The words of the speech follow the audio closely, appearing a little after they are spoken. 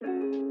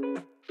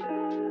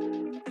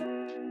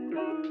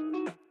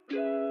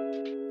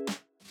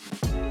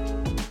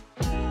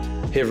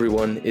Hey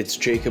everyone, it's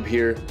Jacob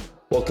here.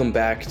 Welcome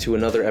back to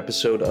another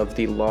episode of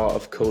the Law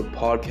of Code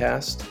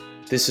podcast.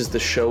 This is the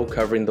show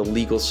covering the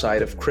legal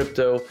side of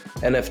crypto,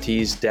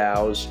 NFTs,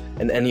 DAOs,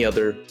 and any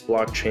other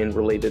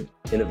blockchain-related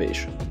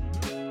innovation.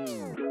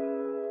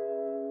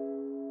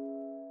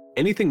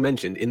 Anything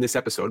mentioned in this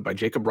episode by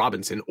Jacob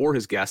Robinson or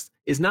his guests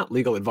is not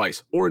legal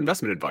advice or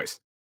investment advice.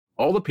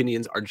 All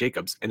opinions are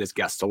Jacob's and his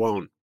guests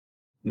alone.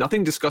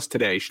 Nothing discussed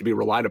today should be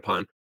relied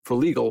upon for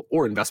legal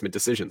or investment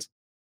decisions.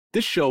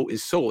 This show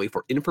is solely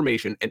for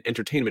information and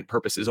entertainment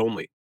purposes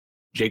only.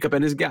 Jacob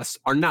and his guests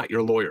are not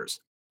your lawyers,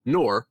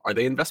 nor are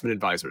they investment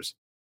advisors.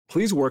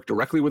 Please work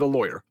directly with a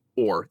lawyer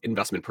or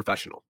investment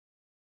professional.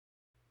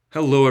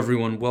 Hello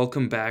everyone,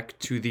 welcome back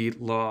to the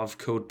Law of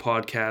Code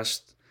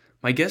podcast.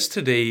 My guest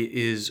today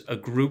is a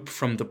group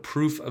from the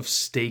Proof of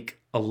Stake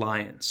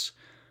Alliance.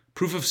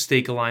 Proof of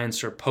Stake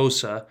Alliance, or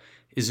POSA,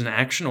 is an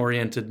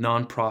action-oriented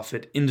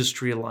nonprofit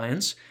industry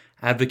alliance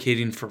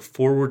advocating for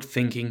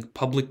forward-thinking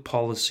public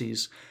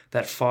policies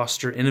that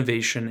foster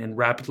innovation in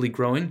rapidly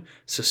growing,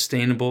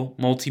 sustainable,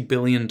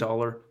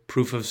 multi-billion-dollar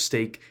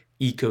proof-of-stake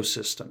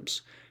ecosystems.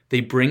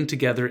 They bring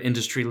together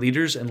industry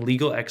leaders and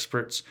legal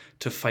experts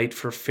to fight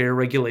for fair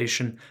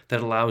regulation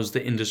that allows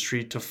the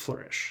industry to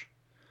flourish.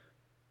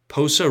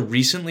 POSA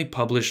recently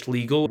published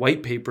legal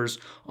white papers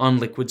on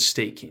liquid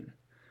staking.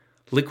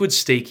 Liquid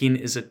staking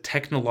is a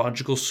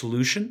technological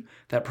solution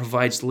that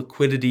provides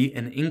liquidity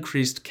and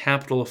increased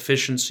capital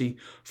efficiency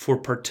for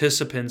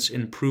participants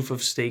in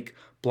proof-of-stake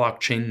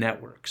blockchain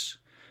networks.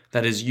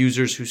 That is,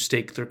 users who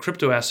stake their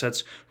crypto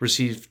assets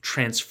receive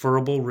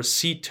transferable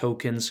receipt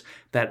tokens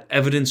that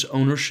evidence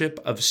ownership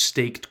of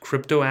staked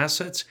crypto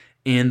assets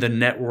and the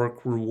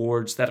network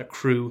rewards that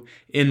accrue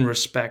in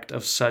respect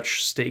of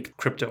such staked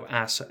crypto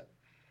asset.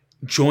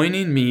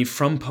 Joining me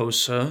from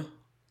POSA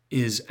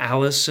is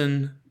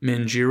Allison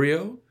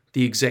Mangiero,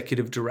 the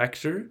executive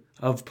director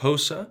of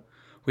POSA.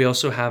 We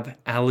also have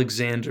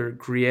Alexander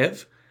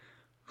Griev,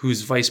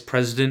 who's vice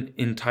president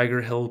in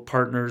Tiger Hill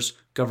Partners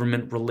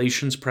government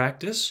relations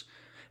practice.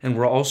 And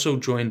we're also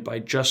joined by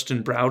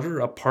Justin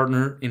Browder, a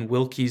partner in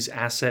Wilkie's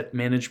asset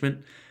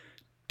management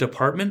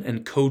department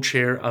and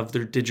co-chair of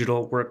their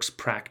digital works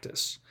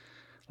practice.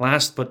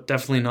 Last but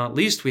definitely not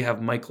least, we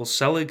have Michael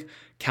Selig,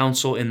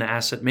 counsel in the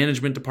asset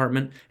management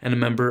department and a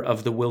member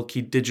of the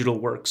Wilkie Digital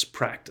Works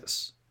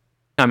practice.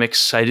 I'm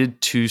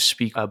excited to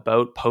speak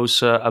about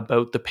POSA,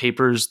 about the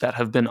papers that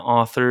have been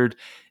authored,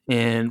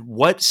 and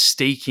what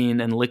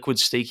staking and liquid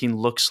staking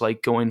looks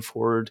like going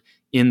forward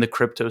in the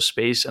crypto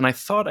space. And I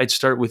thought I'd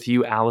start with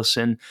you,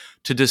 Allison,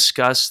 to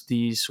discuss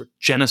the sort of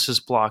genesis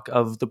block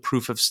of the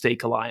Proof of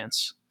Stake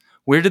Alliance.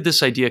 Where did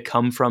this idea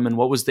come from, and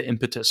what was the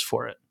impetus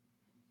for it?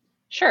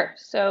 Sure.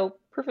 So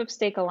Proof of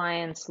Stake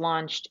Alliance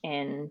launched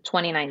in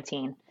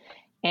 2019.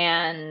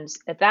 And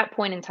at that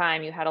point in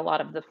time, you had a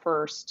lot of the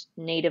first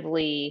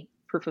natively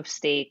proof of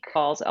stake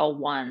calls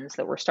L1s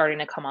that were starting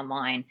to come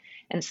online,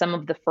 and some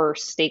of the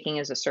first staking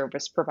as a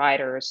service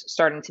providers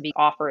starting to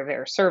offer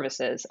their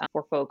services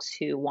for folks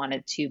who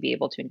wanted to be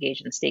able to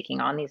engage in staking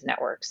on these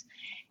networks.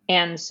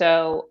 And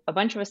so a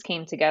bunch of us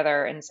came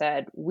together and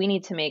said, we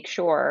need to make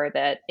sure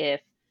that if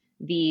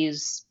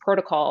these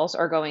protocols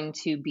are going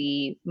to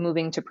be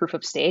moving to proof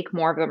of stake,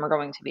 more of them are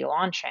going to be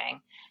launching,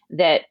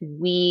 that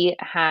we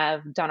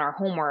have done our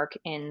homework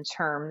in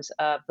terms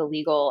of the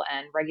legal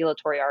and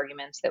regulatory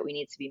arguments that we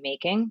need to be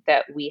making,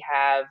 that we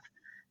have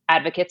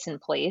advocates in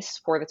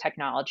place for the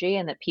technology,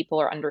 and that people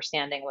are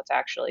understanding what's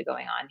actually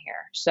going on here.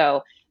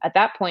 So at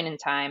that point in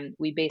time,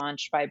 we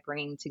launched by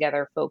bringing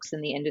together folks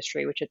in the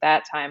industry, which at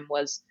that time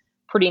was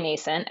pretty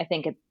nascent. I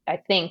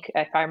think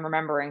if I'm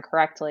remembering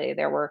correctly,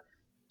 there were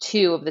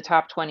 2 of the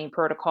top 20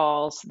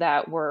 protocols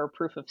that were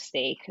proof of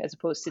stake, as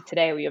opposed to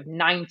today, we have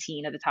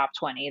 19 of the top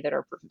 20 that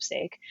are proof of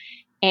stake.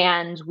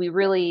 And we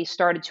really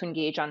started to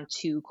engage on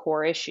 2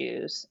 core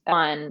issues.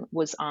 One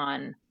was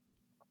on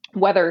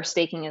whether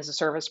staking as a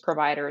service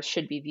provider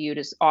should be viewed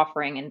as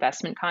offering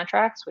investment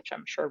contracts, which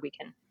I'm sure we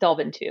can delve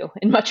into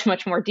in much,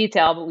 much more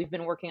detail, but we've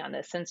been working on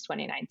this since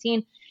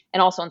 2019,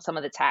 and also on some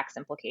of the tax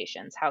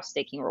implications, how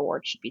staking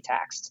rewards should be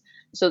taxed.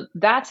 So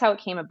that's how it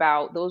came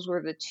about. Those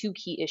were the 2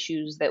 key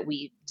issues that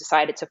we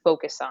decided to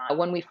focus on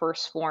when we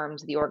first formed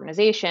the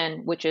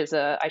organization, which is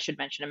I should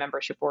mention, a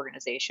membership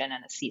organization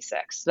and a C6.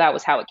 So that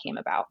was how it came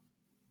about.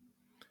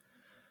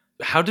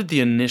 How did the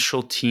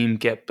initial team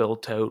get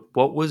built out?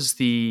 What was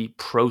the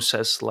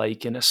process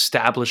like in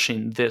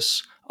establishing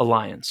this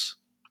alliance?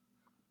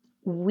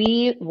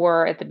 We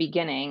were at the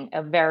beginning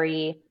a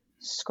very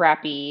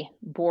scrappy,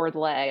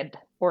 board-led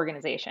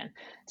organization.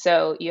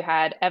 So you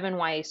had Evan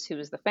Weiss, who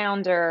was the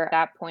founder, at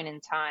that point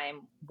in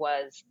time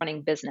was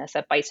running business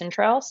at Bison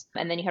Trails.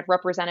 And then you had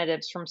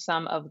representatives from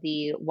some of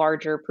the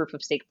larger proof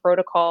of stake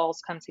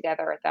protocols come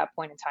together. At that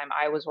point in time,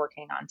 I was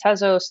working on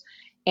Tezos.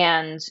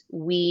 And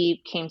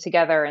we came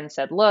together and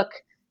said, look,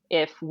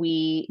 if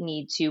we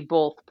need to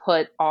both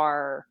put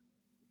our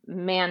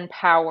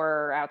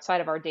manpower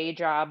outside of our day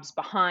jobs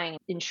behind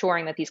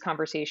ensuring that these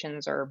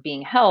conversations are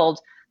being held,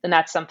 then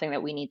that's something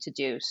that we need to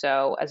do.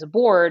 So as a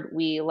board,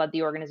 we led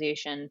the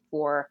organization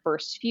for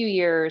first few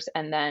years,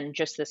 and then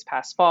just this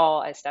past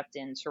fall, I stepped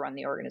in to run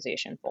the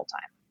organization full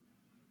time.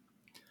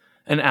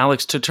 And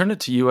Alex, to turn it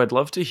to you, I'd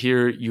love to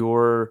hear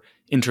your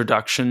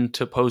introduction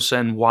to POSA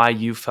and why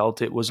you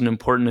felt it was an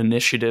important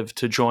initiative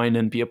to join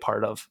and be a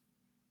part of.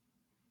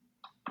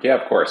 Yeah,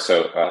 of course.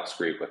 So Alex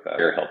Grieve with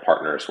Fair Hill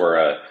Partners. We're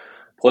a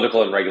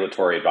political and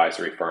regulatory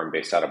advisory firm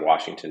based out of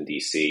Washington,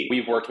 D.C.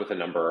 We've worked with a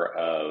number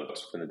of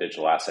in the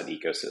digital asset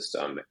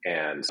ecosystem,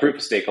 and Proof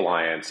of Stake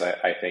Alliance,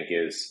 I think,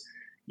 is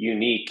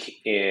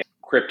unique in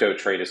crypto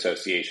trade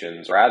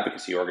associations or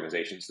advocacy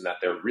organizations in that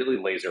they're really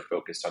laser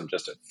focused on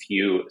just a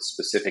few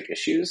specific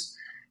issues,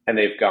 and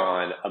they've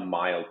gone a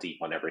mile deep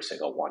on every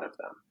single one of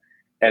them.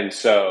 And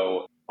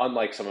so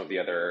unlike some of the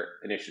other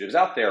initiatives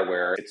out there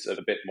where it's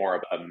a bit more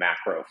of a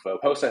macro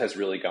focus, POSA has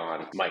really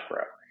gone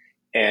micro.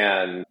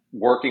 And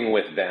working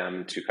with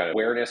them to kind of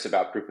awareness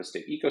about proof of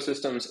stake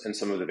ecosystems and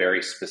some of the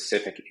very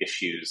specific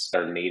issues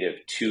that are native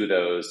to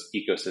those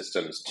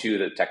ecosystems, to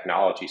the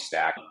technology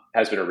stack,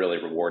 has been a really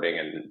rewarding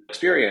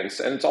experience.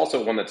 And it's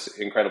also one that's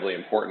incredibly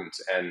important.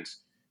 And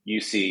you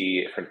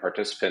see different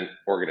participant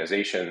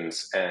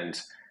organizations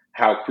and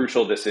how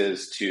crucial this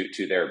is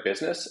to their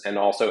business, and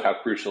also how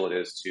crucial it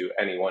is to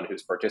anyone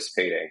who's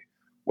participating,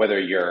 whether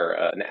you're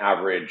an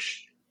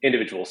average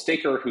individual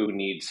staker who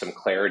needs some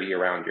clarity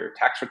around your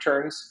tax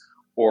returns,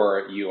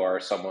 or you are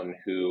someone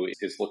who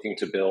is looking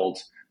to build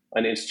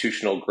an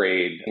institutional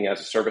grade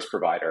as a service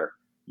provider.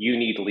 You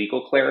need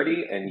legal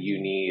clarity and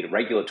you need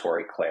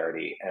regulatory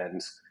clarity.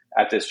 And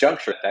at this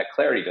juncture, that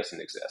clarity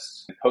doesn't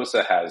exist.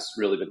 POSA has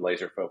really been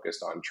laser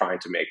focused on trying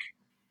to make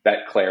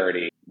that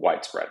clarity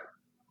widespread.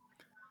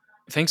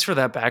 Thanks for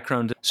that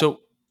background.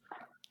 So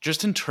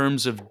just in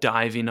terms of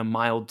diving a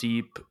mile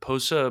deep,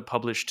 POSA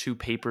published 2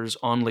 papers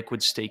on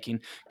liquid staking.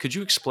 Could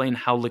you explain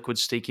how liquid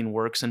staking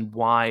works and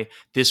why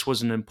this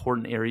was an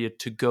important area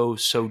to go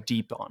so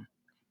deep on?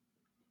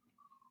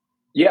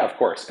 Yeah, of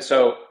course.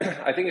 So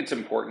I think it's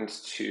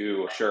important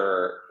to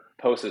ensure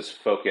POSA's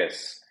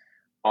focus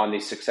on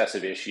these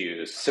successive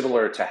issues,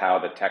 similar to how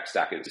the tech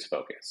stack is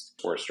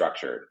focused or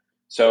structured.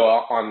 So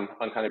on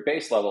kind of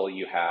base level,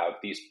 you have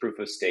these proof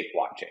of stake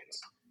blockchains.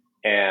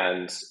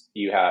 And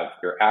you have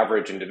your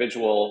average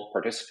individual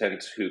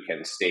participant who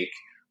can stake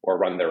or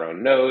run their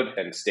own node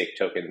and stake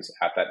tokens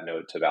at that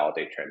node to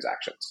validate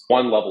transactions.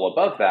 One level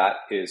above that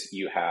is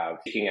you have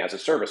staking as a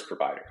service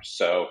provider.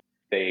 So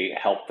they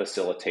help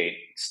facilitate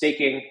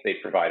staking. They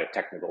provide a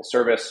technical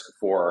service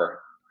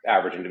for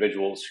average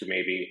individuals who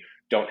maybe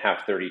don't have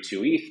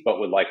 32 ETH but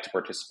would like to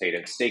participate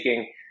in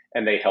staking,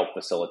 and they help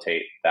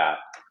facilitate that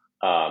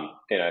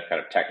in a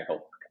kind of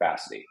technical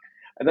capacity.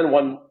 And then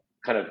one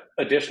kind of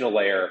additional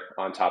layer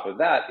on top of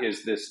that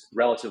is this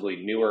relatively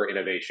newer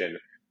innovation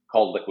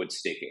called liquid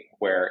staking,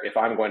 where if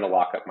I'm going to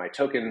lock up my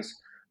tokens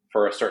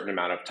for a certain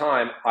amount of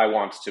time, I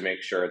want to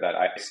make sure that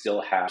I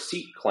still have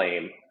receipt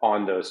claim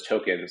on those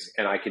tokens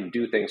and I can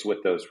do things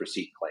with those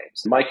receipt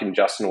claims. Mike and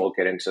Justin will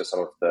get into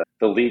some of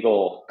the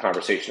legal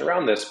conversation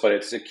around this, but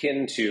it's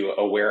akin to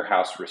a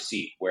warehouse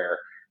receipt where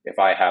if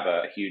I have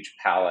a huge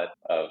pallet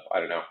of,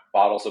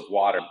 bottles of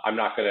water, I'm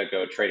not going to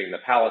go trading the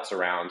pallets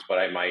around, but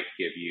I might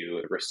give you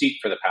a receipt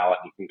for the pallet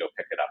and you can go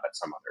pick it up at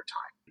some other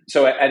time.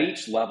 So at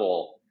each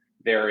level,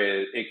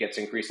 it gets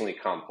increasingly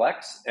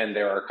complex, and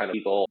there are kind of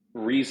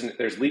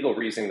there's legal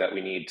reasoning that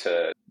we need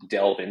to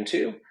delve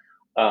into.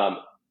 And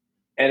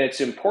it's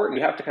important,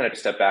 you have to kind of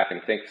step back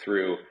and think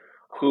through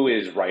who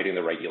is writing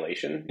the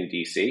regulation in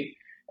DC.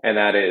 And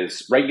that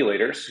is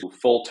regulators who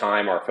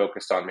full-time are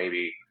focused on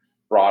maybe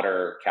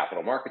broader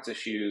capital markets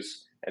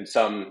issues, and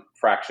some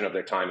fraction of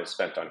their time is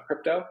spent on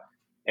crypto.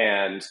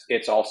 And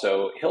it's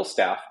also Hill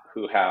staff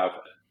who have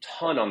a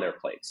ton on their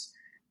plates.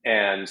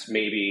 And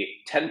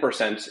maybe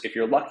 10%, if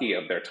you're lucky,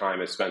 of their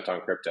time is spent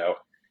on crypto.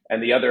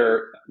 And the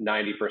other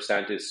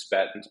 90% is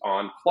spent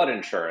on flood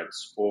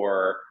insurance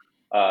or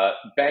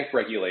bank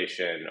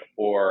regulation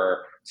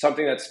or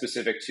something that's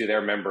specific to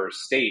their member's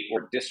state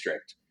or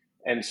district.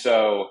 And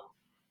so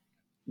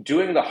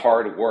doing the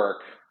hard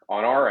work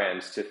on our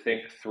end to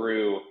think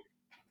through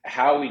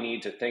how we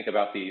need to think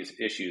about these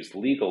issues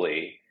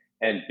legally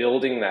and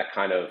building that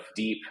kind of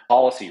deep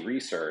policy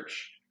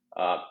research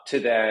to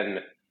then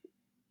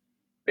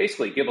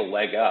basically give a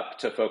leg up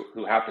to folks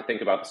who have to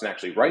think about this and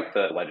actually write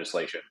the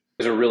legislation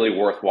is a really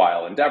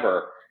worthwhile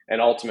endeavor.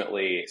 And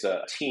ultimately, it's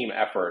a team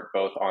effort,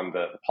 both on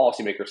the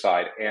policymaker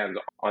side and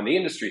on the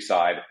industry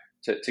side,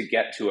 to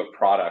get to a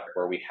product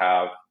where we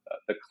have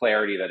the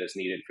clarity that is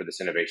needed for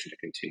this innovation to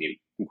continue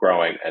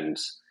growing and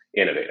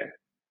innovating.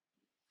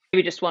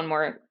 Maybe just one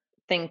more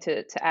thing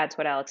to add to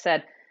what Alex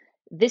said.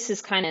 This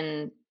is kind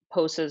of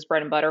POSA's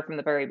bread and butter from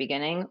the very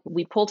beginning.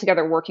 We pull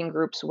together working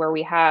groups where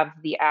we have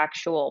the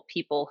actual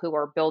people who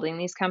are building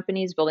these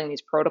companies, building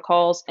these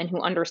protocols, and who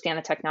understand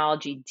the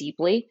technology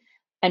deeply,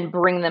 and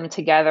bring them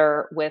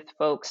together with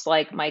folks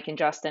like Mike and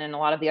Justin and a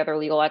lot of the other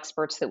legal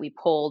experts that we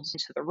pulled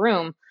into the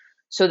room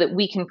so that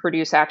we can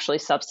produce actually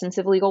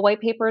substantive legal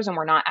white papers, and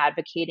we're not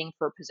advocating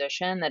for a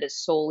position that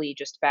is solely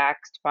just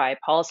backed by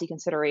policy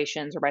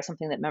considerations or by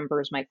something that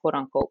members might quote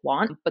unquote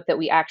want, but that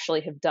we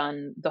actually have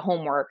done the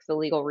homework, the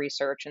legal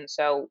research. And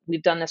so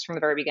we've done this from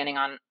the very beginning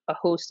on a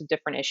host of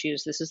different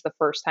issues. This is the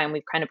first time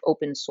we've kind of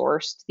open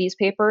sourced these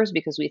papers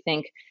because we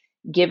think,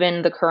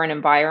 given the current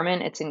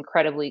environment, it's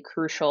incredibly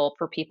crucial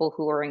for people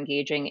who are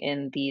engaging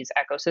in these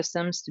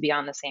ecosystems to be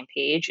on the same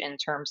page in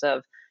terms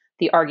of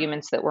the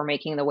arguments that we're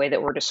making, the way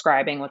that we're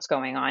describing what's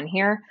going on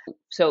here.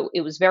 So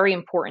it was very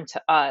important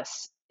to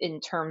us in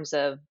terms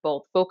of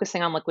both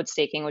focusing on liquid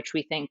staking, which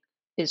we think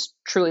is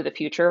truly the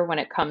future when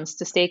it comes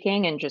to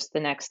staking and just the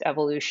next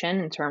evolution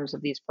in terms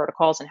of these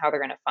protocols and how they're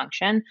going to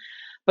function,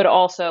 but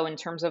also in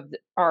terms of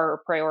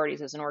our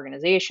priorities as an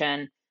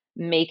organization,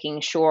 making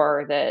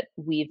sure that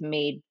we've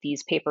made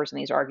these papers and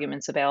these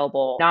arguments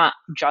available not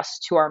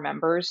just to our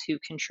members who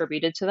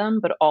contributed to them,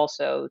 but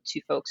also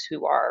to folks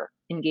who are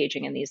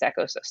engaging in these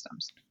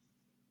ecosystems.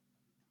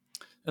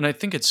 And I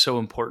think it's so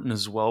important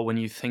as well when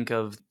you think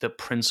of the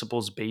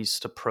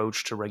principles-based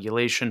approach to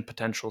regulation,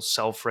 potential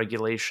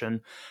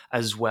self-regulation,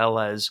 as well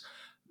as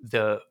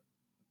the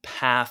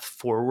path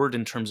forward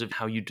in terms of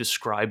how you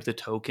describe the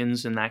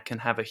tokens, and that can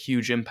have a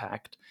huge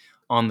impact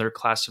on their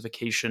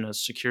classification as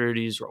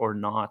securities or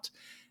not.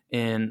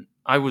 And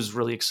I was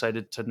really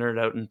excited to nerd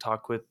out and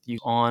talk with you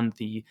on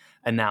the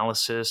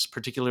analysis,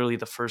 particularly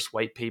the first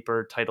white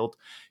paper titled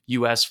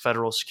U.S.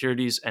 Federal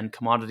Securities and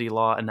Commodity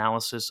Law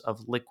Analysis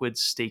of Liquid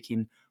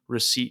Staking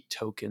Receipt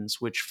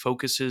Tokens, which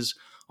focuses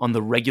on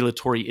the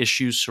regulatory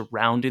issues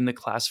surrounding the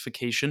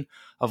classification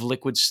of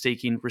liquid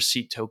staking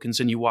receipt tokens.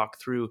 And you walk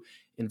through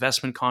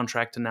investment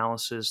contract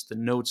analysis, the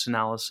notes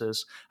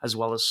analysis, as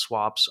well as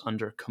swaps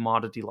under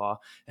commodity law.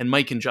 And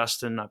Mike and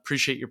Justin, I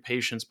appreciate your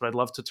patience, but I'd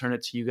love to turn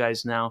it to you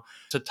guys now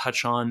to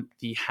touch on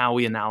the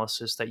Howey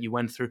analysis that you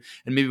went through.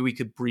 And maybe we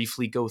could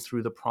briefly go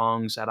through the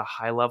prongs at a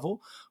high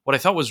level. What I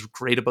thought was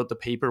great about the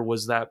paper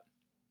was that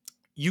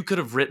you could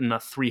have written a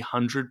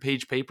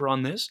 300-page paper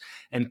on this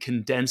and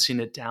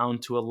condensing it down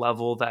to a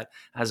level that,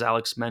 as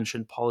Alex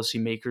mentioned,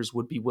 policymakers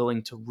would be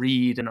willing to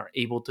read and are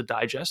able to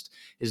digest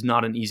is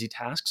not an easy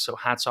task. So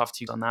hats off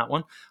to you on that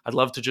one. I'd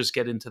love to just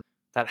get into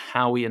that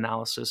Howey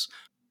analysis.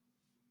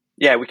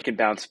 Yeah, we can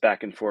bounce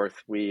back and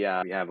forth. We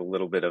have a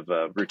little bit of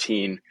a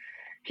routine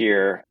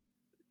here.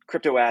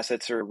 Crypto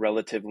assets are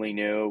relatively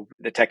new.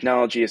 The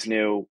technology is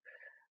new.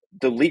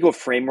 The legal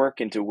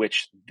framework into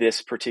which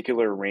this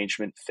particular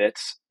arrangement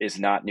fits is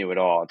not new at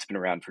all. It's been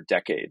around for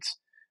decades.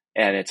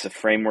 And it's a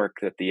framework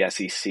that the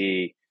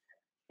SEC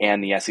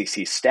and the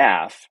SEC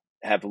staff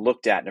have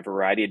looked at in a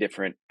variety of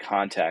different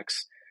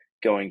contexts,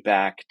 going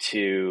back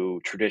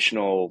to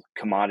traditional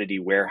commodity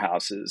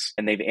warehouses.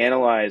 And they've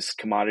analyzed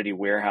commodity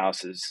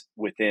warehouses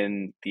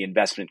within the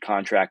investment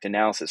contract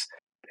analysis.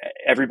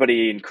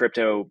 Everybody in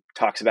crypto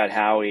talks about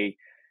Howey,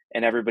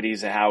 and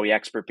everybody's a Howey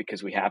expert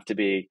because we have to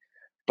be.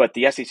 But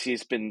the SEC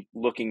has been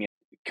looking at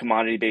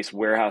commodity-based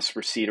warehouse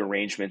receipt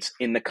arrangements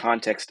in the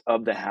context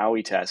of the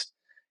Howey test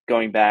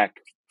going back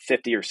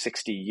 50 or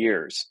 60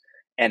 years,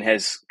 and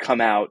has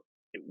come out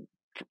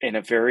in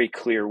a very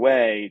clear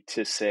way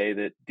to say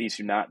that these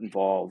do not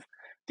involve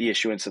the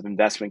issuance of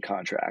investment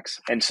contracts.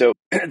 And so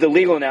the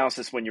legal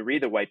analysis, when you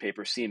read the white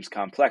paper, seems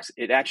complex.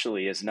 It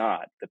actually is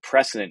not. The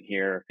precedent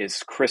here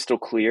is crystal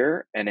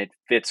clear, and it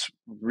fits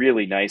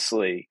really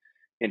nicely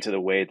into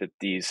the way that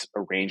these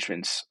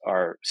arrangements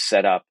are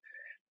set up.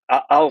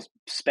 I'll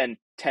spend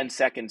 10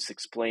 seconds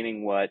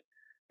explaining what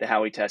the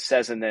Howey test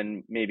says, and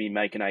then maybe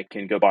Mike and I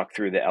can go walk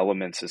through the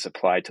elements as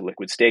applied to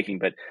liquid staking.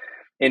 But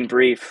in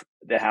brief,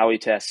 the Howey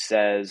test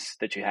says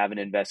that you have an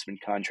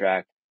investment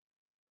contract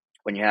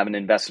when you have an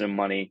investment of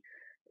money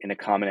in a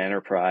common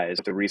enterprise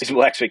with a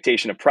reasonable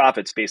expectation of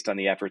profits based on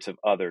the efforts of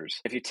others.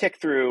 If you tick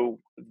through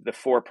the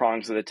 4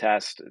 prongs of the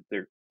test,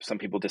 some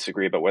people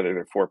disagree about whether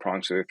they're 4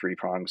 prongs or they're 3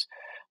 prongs.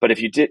 But if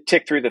you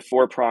tick through the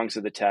 4 prongs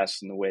of the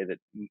test in the way that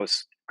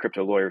most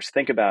crypto lawyers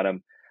think about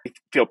them, I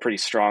feel pretty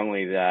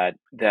strongly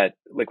that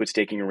liquid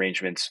staking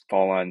arrangements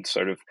fall on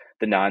sort of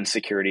the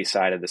non-security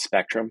side of the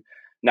spectrum,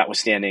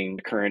 notwithstanding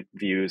the current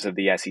views of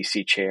the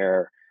SEC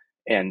chair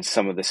and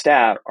some of the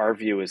staff. Our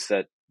view is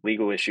that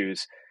legal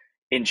issues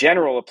in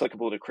general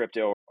applicable to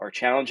crypto are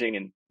challenging,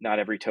 and not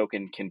every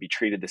token can be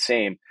treated the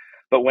same.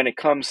 But when it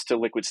comes to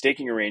liquid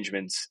staking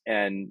arrangements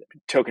and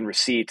token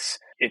receipts,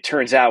 it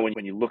turns out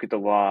when you look at the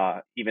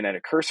law, even at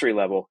a cursory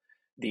level,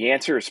 the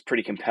answer is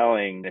pretty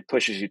compelling. It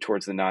pushes you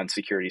towards the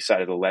non-security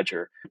side of the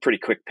ledger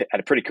at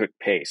a pretty quick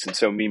pace. And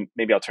so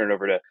maybe I'll turn it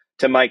over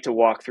to Mike to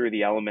walk through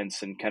the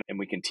elements and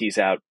we can tease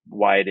out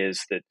why it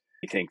is that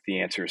we think the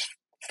answer is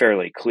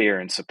fairly clear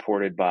and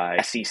supported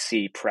by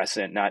SEC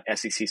precedent, not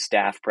SEC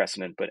staff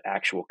precedent, but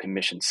actual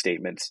commission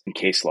statements and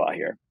case law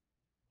here.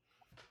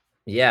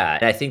 Yeah,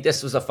 and I think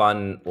this was a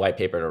fun white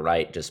paper to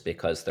write just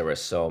because there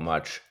was so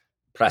much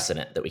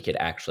precedent that we could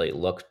actually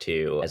look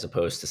to, as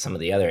opposed to some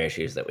of the other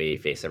issues that we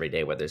face every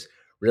day where there's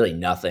really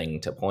nothing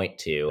to point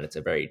to, and it's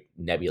a very, very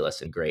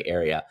nebulous and gray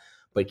area.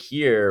 But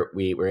here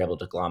we were able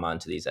to glom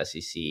onto these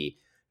SEC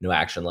no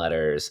action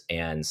letters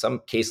and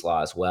some case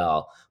law as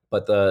well.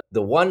 But the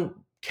one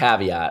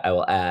caveat I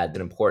will add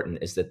that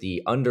important is that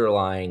the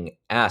underlying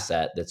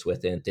asset that's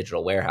within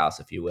digital warehouse,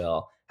 if you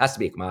will, has to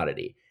be a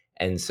commodity.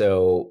 And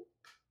so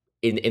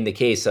in the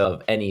case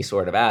of any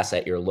sort of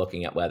asset, you're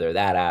looking at whether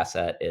that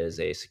asset is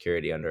a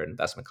security under an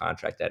investment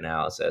contract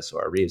analysis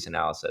or a Reeves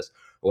analysis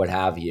or what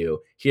have you.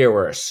 Here,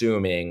 we're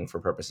assuming for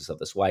purposes of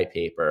this white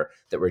paper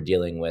that we're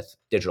dealing with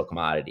digital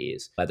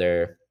commodities.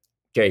 Whether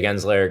Gary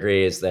Gensler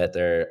agrees that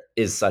there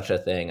is such a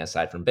thing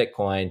aside from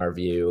Bitcoin, in our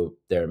view,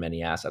 there are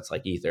many assets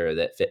like Ether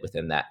that fit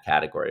within that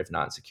category of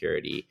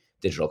non-security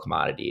digital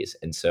commodities.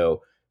 And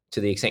so to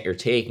the extent you're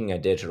taking a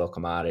digital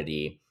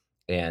commodity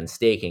and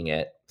staking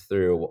it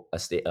through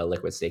a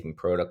liquid staking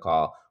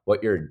protocol,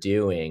 what you're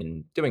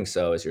doing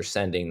so is you're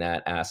sending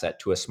that asset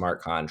to a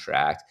smart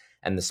contract,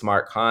 and the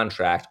smart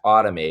contract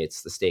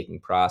automates the staking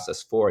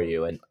process for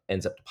you and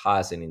ends up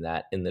depositing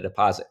that in the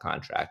deposit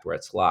contract where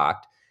it's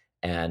locked,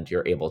 and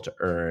you're able to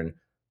earn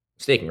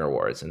staking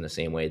rewards in the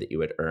same way that you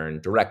would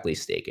earn directly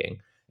staking,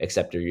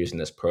 except you're using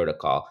this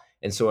protocol.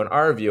 And so in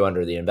our view,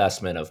 under the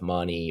investment of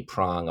money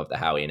prong of the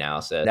Howey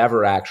analysis,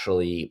 never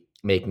actually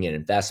making an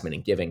investment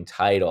and giving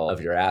title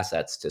of your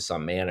assets to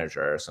some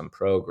manager or some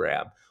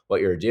program. What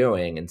you're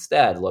doing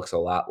instead looks a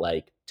lot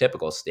like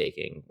typical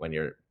staking when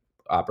you're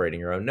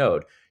operating your own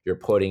node. You're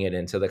putting it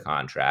into the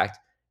contract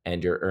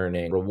and you're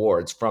earning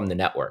rewards from the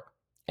network.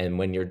 And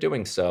when you're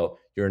doing so,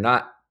 you're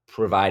not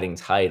providing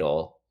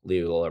title,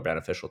 legal or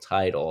beneficial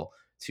title,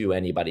 to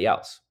anybody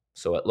else.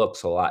 So it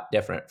looks a lot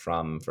different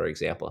from, for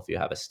example, if you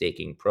have a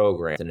staking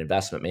program, an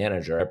investment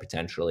manager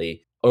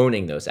potentially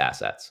owning those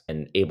assets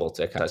and able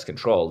to exercise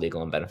control,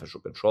 legal and beneficial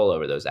control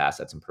over those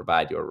assets and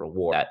provide you a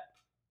reward. That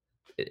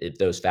if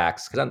those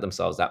facts present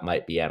themselves, that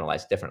might be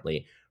analyzed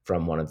differently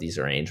from one of these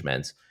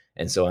arrangements.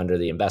 And so under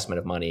the investment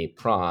of money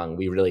prong,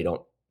 we really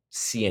don't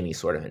see any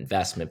sort of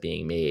investment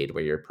being made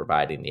where you're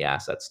providing the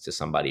assets to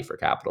somebody for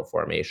capital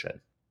formation.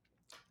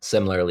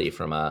 Similarly,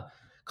 from a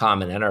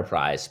common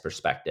enterprise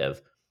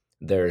perspective,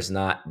 there's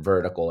not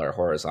vertical or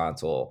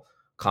horizontal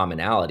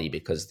commonality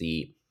because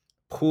the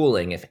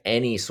pooling, if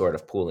any sort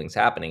of pooling is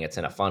happening, it's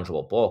in a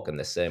fungible bulk in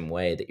the same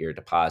way that you're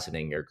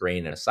depositing your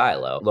grain in a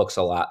silo. It looks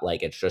a lot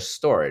like it's just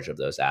storage of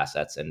those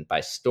assets. And by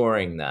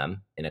storing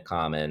them in a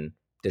common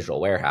digital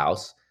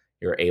warehouse,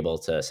 you're able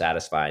to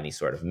satisfy any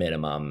sort of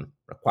minimum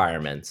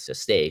requirements to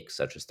stake,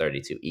 such as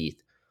 32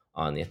 ETH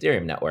on the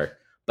Ethereum network.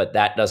 But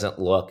that doesn't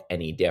look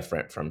any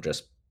different from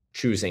just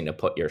choosing to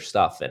put your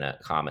stuff in a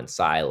common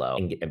silo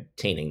and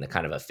obtaining the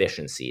kind of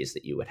efficiencies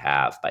that you would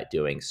have by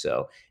doing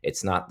so.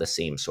 It's not the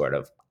same sort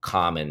of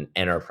common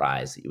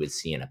enterprise that you would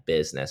see in a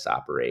business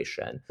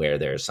operation where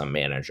there's some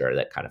manager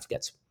that kind of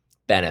gets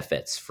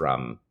benefits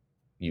from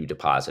you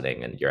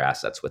depositing and your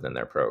assets within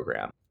their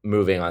program.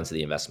 Moving on to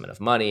the investment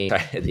of money,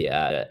 the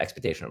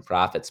expectation of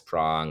profits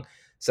prong.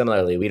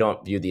 Similarly, we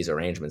don't view these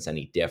arrangements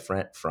any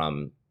different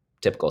from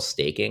typical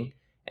staking.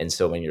 And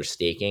so when you're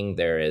staking,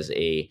 there is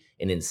an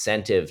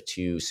incentive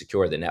to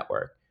secure the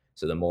network.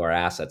 So the more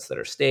assets that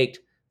are staked,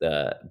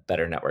 the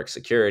better network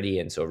security.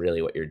 And so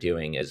really what you're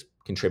doing is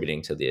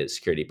contributing to the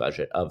security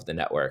budget of the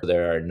network.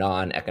 There are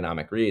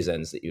non-economic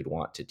reasons that you'd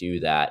want to do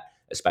that,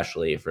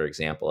 especially, for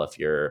example, if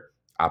you're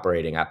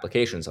operating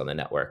applications on the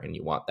network and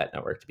you want that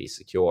network to be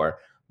secure.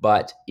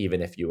 But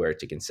even if you were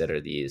to consider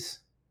these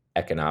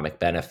economic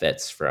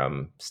benefits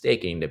from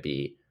staking to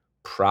be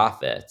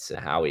profits in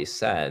Howey's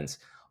sense,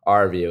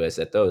 our view is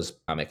that those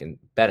economic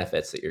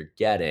benefits that you're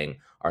getting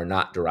are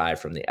not derived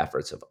from the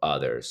efforts of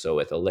others. So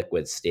with a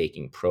liquid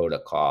staking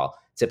protocol,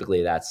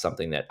 typically that's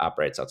something that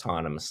operates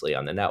autonomously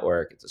on the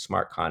network. It's a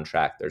smart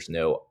contract. There's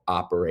no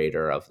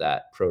operator of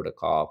that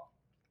protocol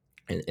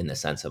in the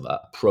sense of a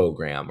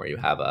program where you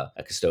have a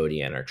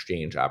custodian or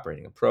exchange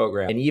operating a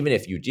program. And even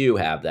if you do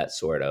have that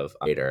sort of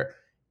operator,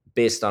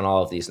 based on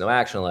all of these no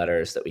action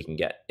letters that we can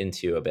get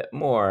into a bit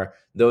more,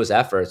 those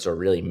efforts are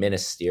really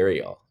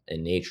ministerial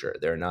in nature.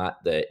 They're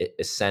not the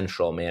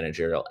essential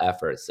managerial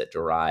efforts that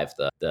derive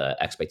the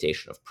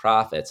expectation of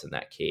profits in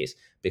that case,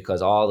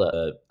 because all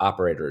the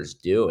operator is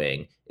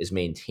doing is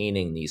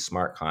maintaining these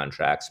smart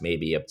contracts,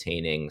 maybe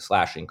obtaining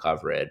slashing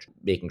coverage,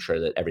 making sure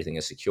that everything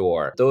is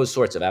secure. Those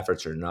sorts of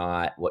efforts are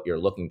not what you're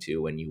looking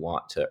to when you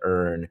want to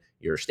earn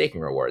your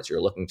staking rewards.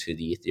 You're looking to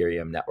the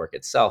Ethereum network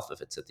itself,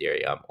 if it's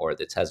Ethereum, or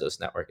the Tezos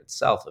network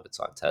itself, if it's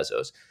on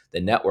Tezos. The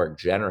network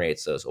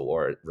generates those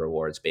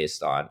rewards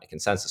based on a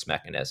consensus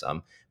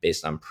mechanism,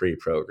 based on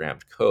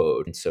pre-programmed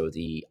code. And so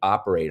the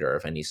operator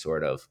of any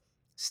sort of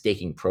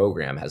staking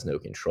program has no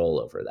control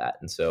over that.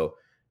 And so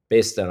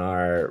based on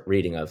our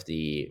reading of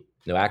the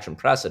no action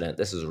precedent,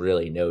 this is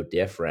really no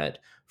different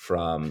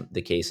from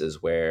the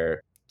cases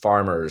where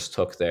farmers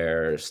took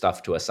their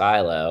stuff to a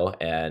silo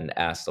and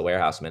asked the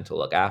warehouseman to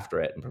look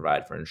after it and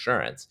provide for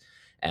insurance.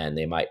 And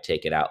they might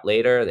take it out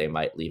later, they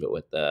might leave it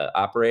with the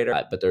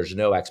operator, but there's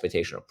no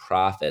expectation of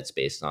profits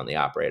based on the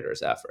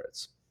operator's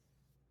efforts.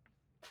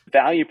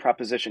 Value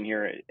proposition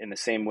here, in the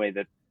same way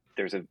that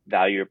there's a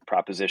value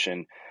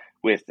proposition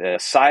with a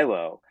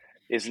silo,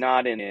 is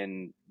not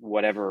in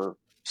whatever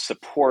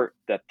support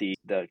that the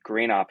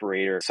grain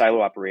operator,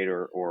 silo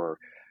operator, or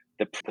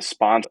the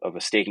sponsor of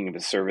a staking of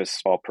a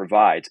service all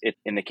provides.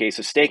 In the case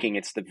of staking,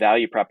 it's the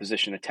value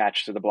proposition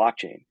attached to the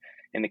blockchain.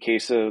 In the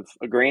case of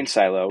a grain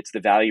silo, it's the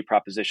value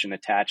proposition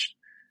attached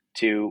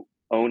to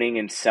owning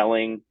and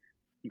selling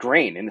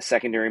grain in the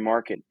secondary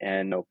market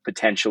and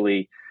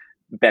potentially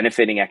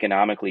benefiting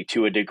economically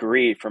to a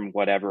degree from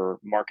whatever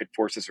market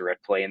forces are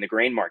at play in the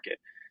grain market.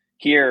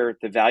 Here,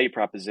 the value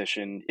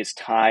proposition is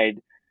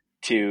tied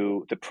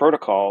to the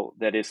protocol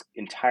that is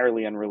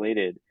entirely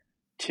unrelated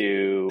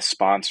to the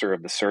sponsor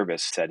of the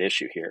service at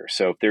issue here.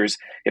 So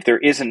if there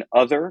is an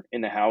other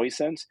in the Howey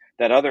sense,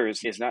 that other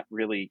is not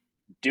really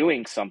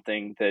doing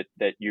something that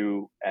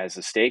you as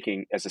a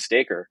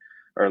staker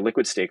or a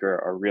liquid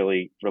staker are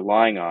really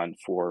relying on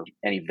for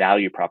any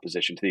value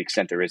proposition, to the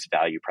extent there is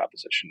value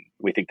proposition.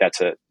 We think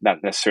that's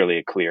not necessarily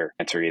a clear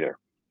answer either.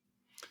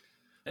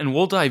 And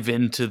we'll dive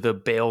into the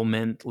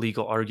bailment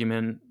legal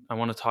argument. I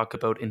want to talk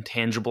about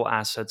intangible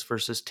assets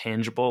versus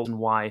tangible and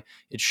why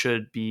it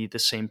should be the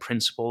same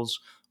principles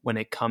when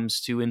it comes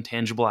to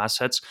intangible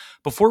assets.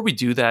 Before we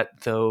do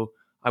that, though,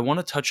 I want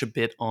to touch a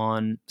bit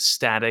on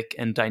static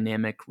and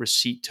dynamic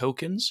receipt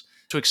tokens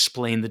to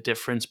explain the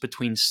difference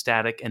between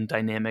static and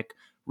dynamic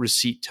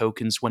receipt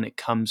tokens when it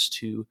comes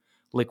to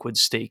liquid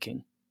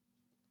staking.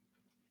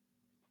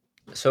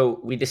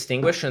 So we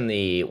distinguish in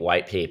the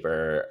white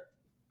paper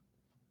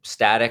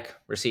static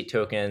receipt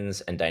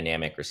tokens and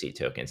dynamic receipt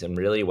tokens. And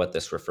really what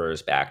this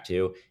refers back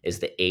to is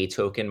the A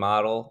token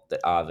model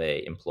that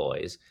Aave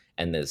employs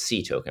and the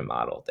C token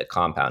model that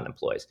Compound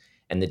employs.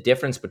 And the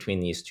difference between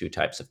these two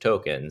types of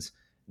tokens,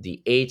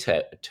 the A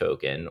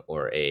token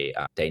or a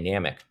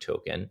dynamic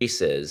token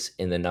increases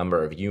in the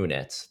number of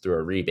units through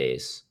a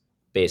rebase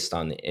based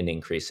on an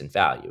increase in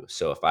value.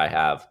 So if I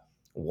have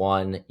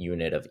 1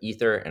 unit of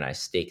Ether and I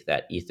stake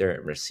that Ether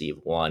and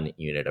receive 1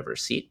 unit of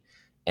receipt,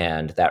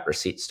 and that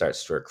receipt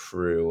starts to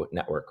accrue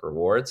network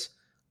rewards,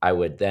 I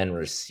would then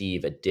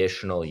receive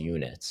additional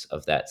units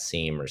of that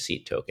same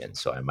receipt token.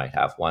 So I might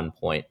have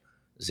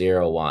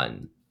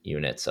 1.01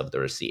 units of the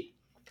receipt.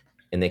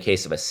 In the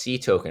case of a C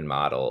token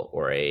model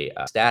or a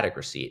static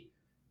receipt,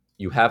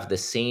 you have the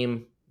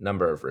same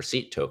number of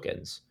receipt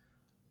tokens.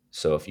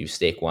 So if you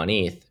stake 1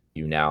 ETH,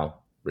 you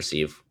now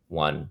receive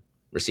 1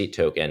 receipt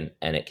token,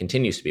 and it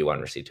continues to be 1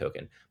 receipt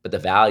token. But the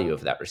value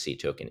of that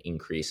receipt token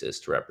increases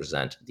to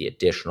represent the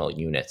additional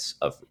units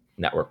of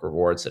network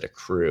rewards that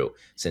accrue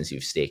since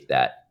you've staked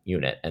that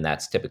unit. And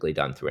that's typically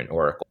done through an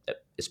oracle that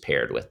is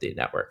paired with the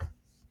network.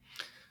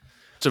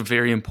 It's a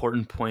very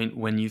important point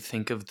when you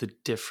think of the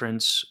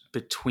difference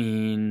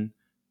between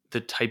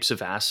the types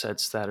of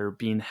assets that are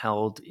being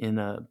held in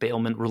a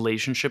bailment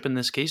relationship in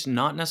this case,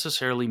 not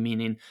necessarily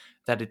meaning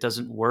that it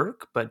doesn't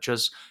work, but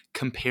just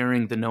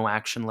comparing the no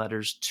action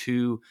letters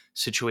to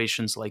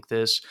situations like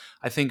this.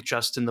 I think,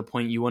 Justin, the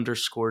point you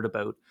underscored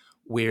about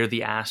where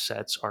the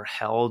assets are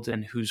held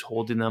and who's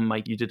holding them,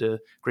 Mike, you did a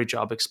great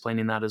job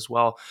explaining that as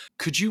well.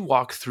 Could you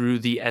walk through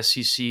the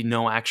SEC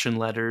no action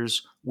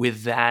letters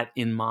with that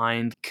in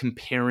mind,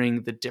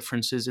 comparing the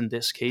differences in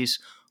this case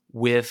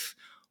with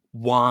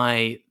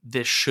why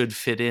this should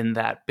fit in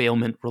that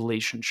bailment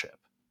relationship?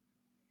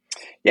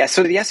 Yeah,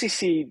 so the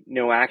SEC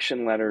no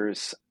action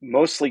letters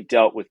mostly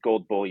dealt with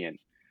gold bullion,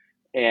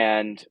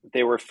 and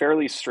they were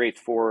fairly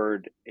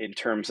straightforward in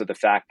terms of the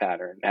fact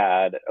pattern.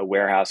 Had a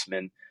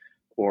warehouseman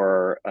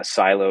or a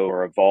silo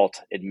or a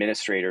vault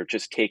administrator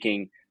just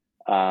taking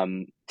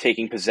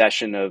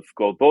possession of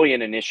gold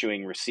bullion and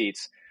issuing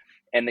receipts,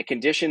 and the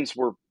conditions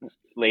were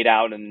laid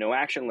out in the no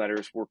action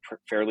letters were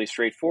fairly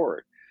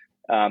straightforward.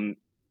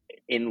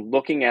 In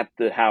looking at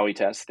the Howey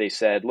test, they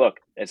said, look,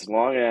 as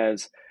long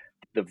as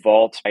the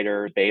vault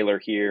bailer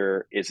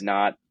here is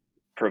not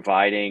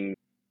providing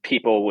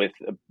people with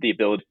the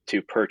ability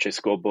to purchase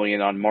gold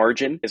bullion on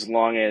margin, as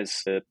long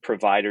as the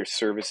provider's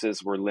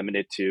services were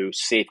limited to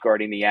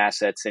safeguarding the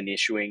assets and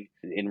issuing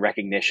in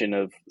recognition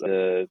of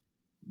the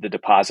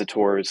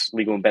depositor's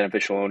legal and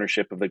beneficial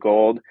ownership of the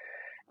gold,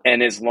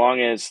 and as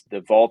long as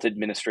the vault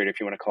administrator, if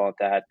you want to call it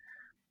that,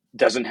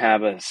 doesn't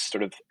have a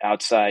sort of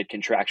outside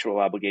contractual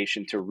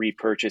obligation to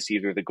repurchase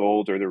either the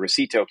gold or the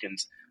receipt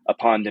tokens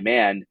upon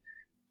demand,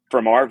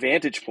 from our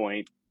vantage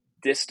point,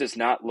 this does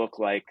not look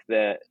like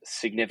the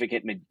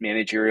significant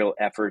managerial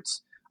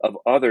efforts of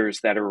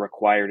others that are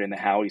required in the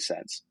Howey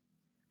sense.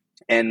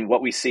 And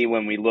what we see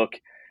when we look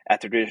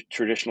at the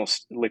traditional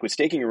liquid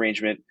staking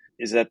arrangement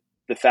is that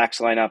the facts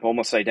line up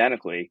almost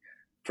identically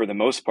for the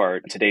most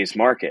part in today's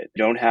market.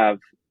 You don't have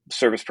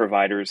service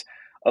providers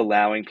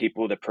allowing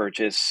people to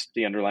purchase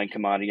the underlying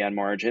commodity on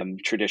margin.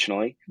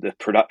 Traditionally, the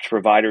product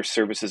provider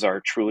services are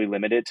truly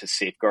limited to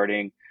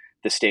safeguarding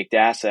the staked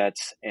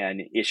assets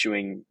and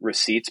issuing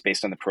receipts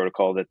based on the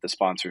protocol that the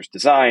sponsors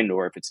designed,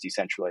 or if it's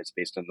decentralized,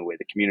 based on the way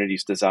the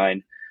community's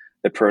designed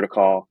the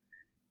protocol.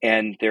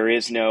 And there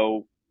is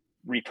no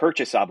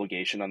repurchase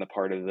obligation on the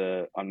part of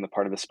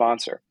the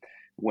sponsor.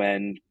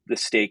 When the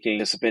staking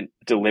participant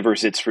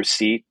delivers its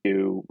receipt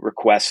to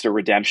request a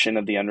redemption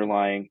of the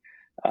underlying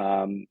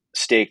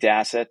staked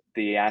asset,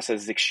 the asset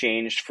is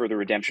exchanged for the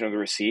redemption of the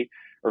receipt,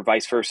 or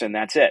vice versa, and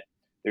that's it.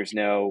 There's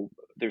no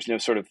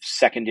sort of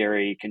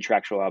secondary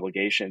contractual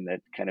obligation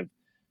that kind of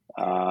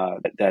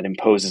that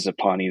imposes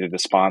upon either the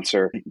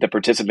sponsor, the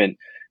participant,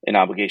 an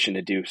obligation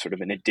to do sort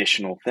of an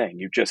additional thing.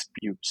 You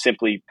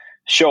simply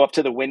show up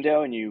to the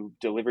window and you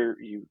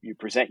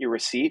present your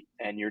receipt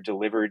and you're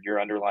delivered your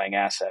underlying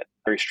asset.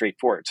 Very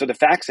straightforward. So the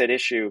facts at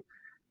issue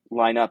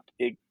line up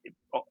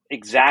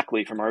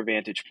exactly from our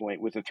vantage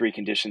point with the three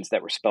conditions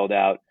that were spelled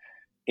out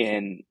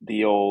in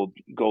the old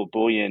gold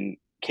bullion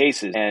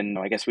cases. And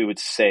I guess we would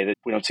say that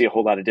we don't see a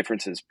whole lot of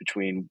differences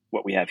between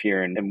what we have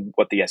here and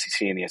what the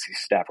SEC and the SEC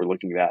staff were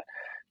looking at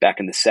back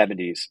in the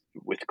 70s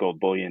with gold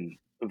bullion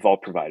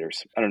vault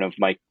providers. I don't know if,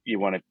 Mike, you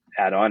want to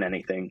add on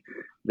anything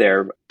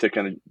there to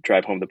kind of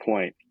drive home the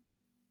point.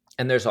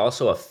 And there's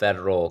also a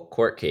federal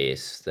court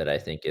case that I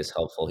think is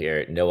helpful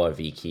here, Noah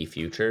v. Key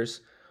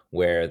Futures,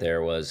 where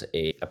there was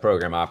a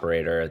program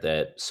operator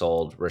that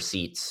sold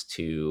receipts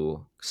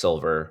to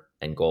silver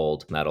and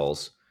gold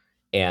metals,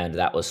 and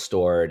that was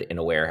stored in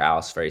a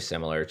warehouse very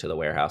similar to the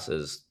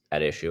warehouses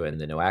at issue in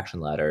the no action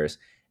letters.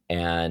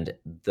 And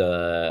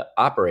the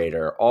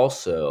operator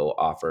also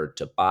offered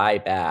to buy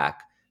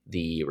back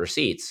the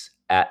receipts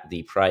at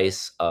the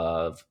price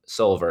of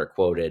silver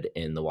quoted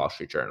in the Wall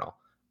Street Journal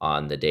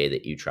on the day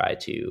that you try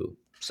to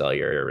sell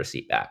your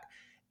receipt back.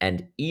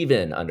 And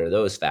even under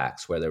those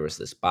facts, where there was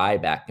this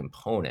buyback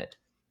component,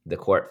 the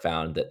court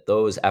found that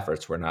those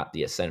efforts were not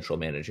the essential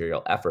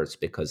managerial efforts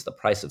because the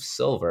price of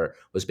silver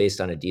was based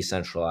on a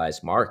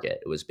decentralized market.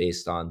 It was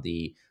based on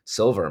the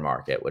silver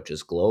market, which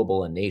is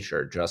global in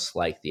nature, just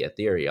like the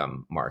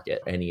Ethereum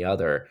market, any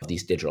other of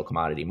these digital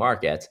commodity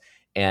markets.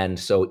 And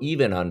so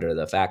even under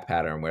the fact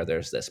pattern where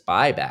there's this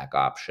buyback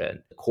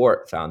option, the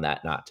court found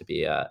that not to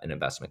be an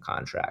investment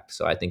contract.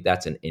 So I think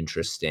that's an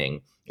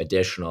interesting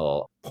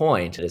additional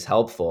point that is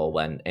helpful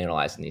when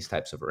analyzing these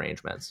types of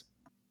arrangements.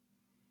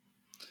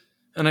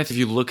 And I think if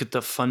you look at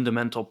the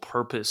fundamental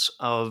purpose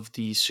of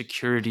the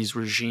securities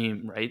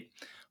regime, right?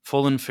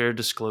 Full and fair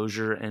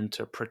disclosure and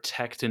to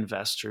protect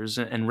investors,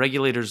 and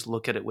regulators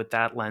look at it with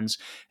that lens.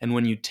 And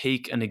when you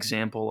take an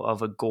example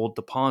of a gold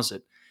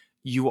deposit,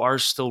 you are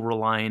still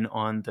relying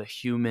on the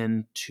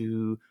human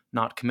to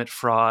not commit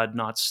fraud,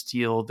 not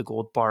steal the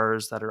gold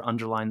bars that are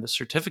underlying the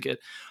certificate.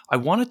 I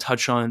want to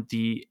touch on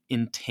the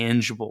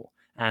intangible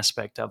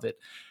aspect of it.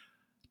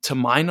 To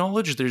my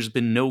knowledge, there's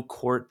been no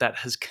court that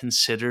has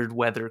considered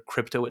whether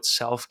crypto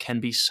itself can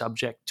be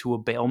subject to a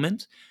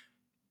bailment.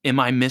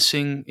 Am I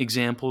missing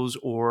examples,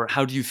 or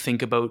how do you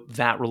think about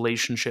that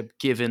relationship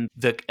given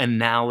the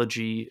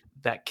analogy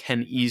that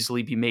can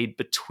easily be made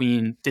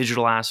between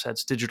digital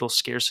assets, digital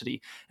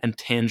scarcity, and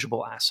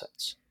tangible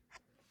assets?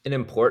 An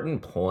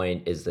important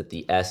point is that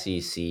the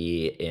SEC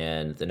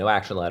in the no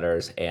action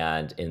letters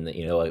and in the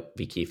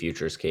VK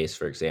Futures case,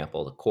 for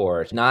example, the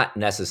court not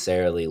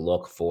necessarily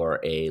look for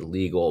a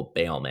legal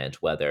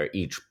bailment, whether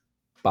each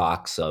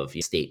box of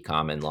state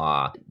common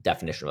law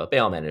definition of a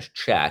bailment is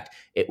checked.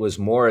 It was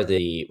more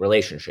the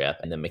relationship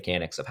and the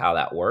mechanics of how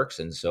that works.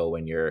 And so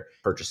when you're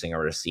purchasing a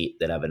receipt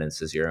that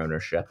evidences your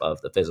ownership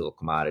of the physical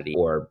commodity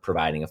or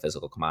providing a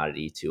physical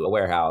commodity to a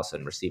warehouse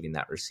and receiving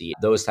that receipt,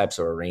 those types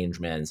of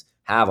arrangements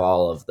have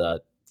all of the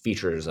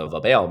features of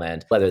a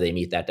bailment, whether they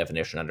meet that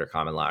definition under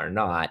common law or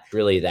not.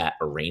 Really that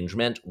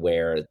arrangement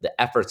where the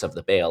efforts of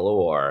the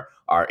bailor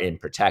are in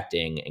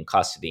protecting and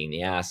custodying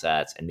the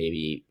assets and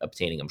maybe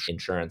obtaining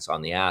insurance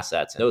on the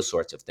assets and those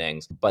sorts of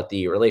things. But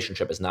the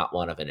relationship is not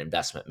one of an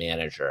investment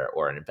manager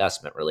or an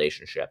investment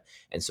relationship.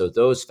 And so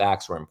those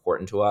facts were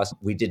important to us.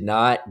 We did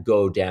not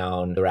go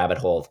down the rabbit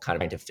hole of kind of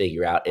trying to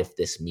figure out if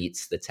this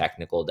meets the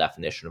technical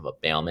definition of a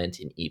bailment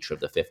in each of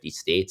the 50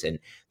 states. And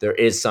there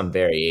is some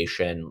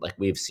variation. Like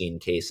we've seen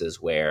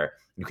cases where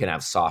you can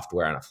have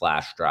software on a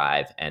flash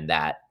drive and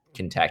that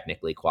can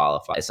technically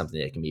qualify as something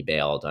that can be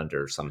bailed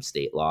under some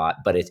state law.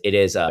 But it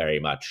is a very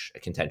much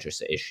a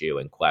contentious issue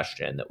and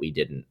question that we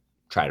didn't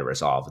try to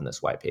resolve in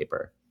this white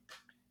paper.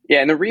 Yeah,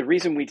 and the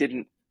reason we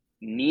didn't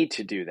need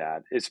to do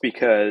that is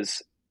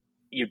because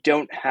you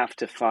don't have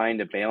to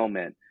find a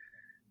bailment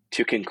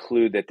to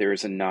conclude that there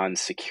is a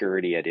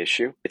non-security at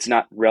issue. It's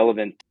not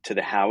relevant to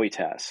the Howey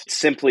test. It's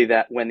simply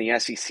that when the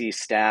SEC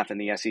staff and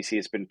the SEC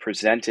has been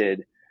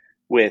presented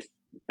with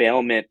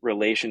bailment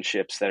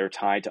relationships that are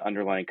tied to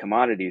underlying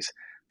commodities,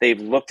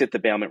 they've looked at the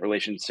bailment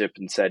relationship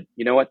and said,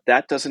 you know what,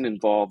 that doesn't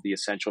involve the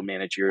essential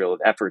managerial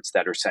efforts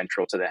that are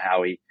central to the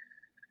Howey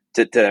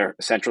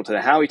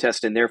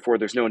test, and therefore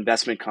there's no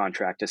investment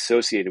contract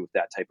associated with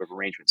that type of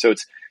arrangement. So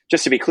it's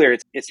just to be clear,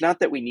 it's not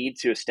that we need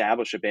to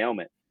establish a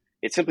bailment.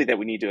 It's simply that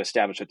we need to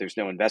establish that there's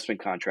no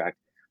investment contract,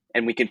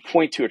 and we can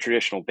point to a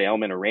traditional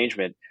bailment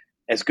arrangement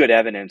as good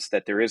evidence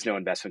that there is no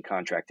investment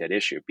contract at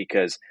issue,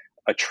 because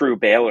a true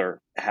bailer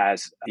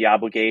has the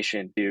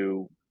obligation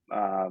to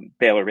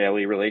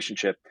bailer-bailee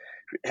relationship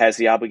has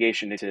the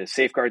obligation to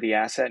safeguard the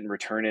asset and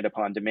return it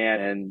upon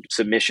demand and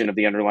submission of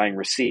the underlying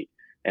receipt.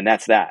 And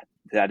that's that.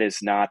 That is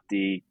not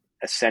the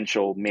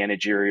essential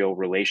managerial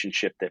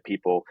relationship that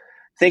people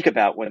think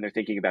about when they're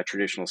thinking about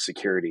traditional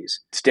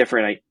securities. It's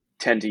different. I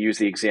tend to use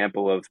the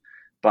example of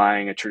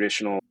buying a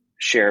traditional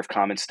share of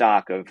common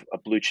stock of a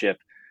blue chip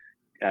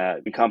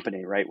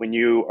company, right? When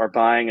you are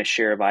buying a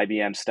share of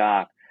IBM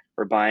stock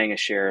or buying a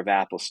share of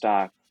Apple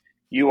stock,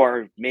 you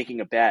are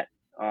making a bet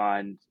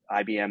on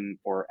IBM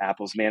or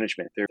Apple's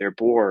management, their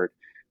board,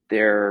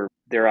 their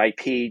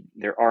IP,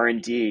 their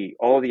R&D,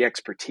 all of the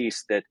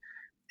expertise that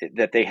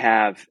they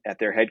have at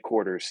their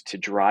headquarters to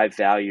drive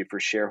value for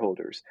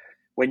shareholders.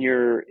 When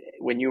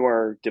you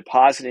are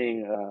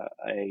depositing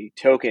a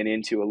token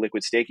into a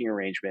liquid staking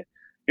arrangement,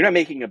 you're not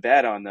making a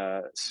bet on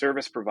the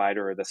service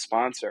provider or the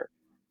sponsor.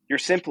 You're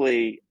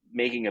simply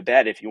making a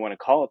bet, if you want to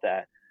call it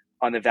that,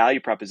 on the value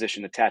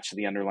proposition attached to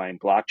the underlying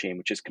blockchain,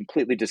 which is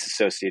completely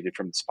disassociated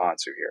from the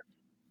sponsor here.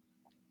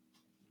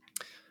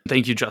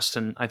 Thank you,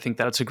 Justin. I think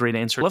that's a great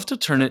answer. I'd love to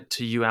turn it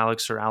to you,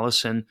 Alex or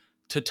Allison,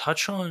 to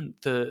touch on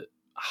the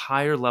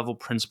higher level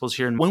principles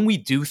here. And when we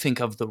do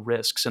think of the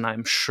risks, and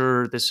I'm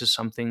sure this is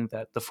something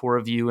that the four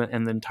of you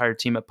and the entire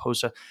team at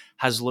POSA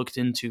has looked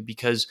into,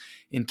 because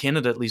in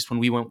Canada, at least when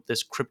we went with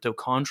this crypto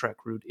contract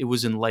route, it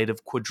was in light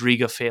of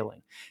Quadriga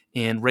failing.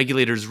 And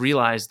regulators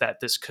realized that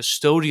this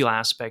custodial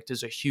aspect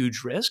is a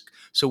huge risk.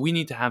 So we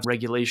need to have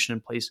regulation in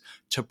place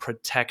to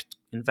protect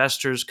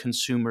investors,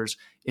 consumers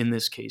in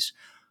this case.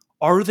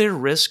 Are there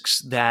risks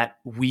that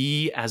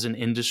we as an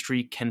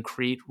industry can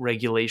create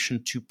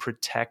regulation to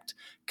protect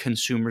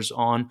consumers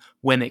on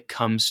when it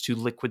comes to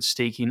liquid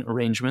staking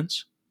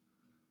arrangements?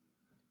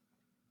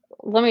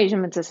 Let me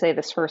jump in to say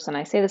this first, and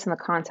I say this in the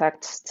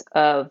context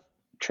of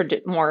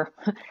more,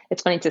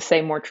 it's funny to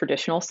say more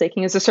traditional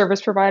staking as a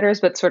service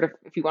providers, but sort of,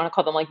 if you want to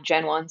call them like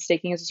Gen 1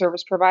 staking as a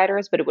service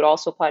providers, but it would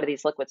also apply to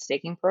these liquid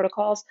staking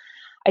protocols.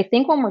 I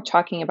think when we're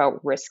talking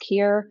about risk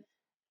here,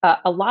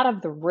 a lot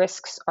of the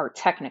risks are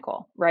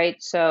technical, right?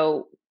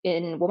 So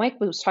in what Mike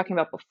was talking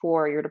about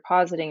before, you're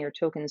depositing your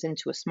tokens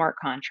into a smart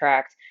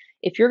contract.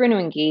 If you're going to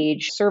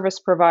engage service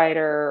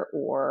provider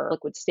or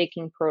liquid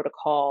staking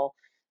protocol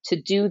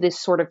to do this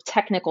sort of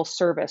technical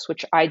service,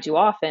 which I do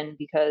often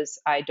because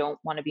I don't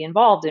want to be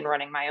involved in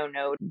running my own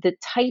node, the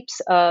types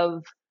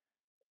of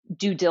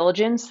due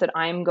diligence that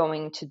I'm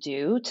going to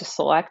do to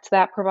select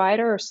that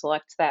provider or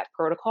select that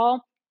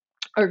protocol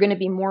are going to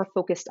be more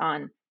focused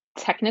on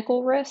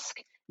technical risk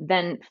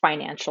than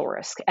financial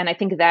risk. And I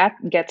think that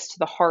gets to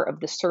the heart of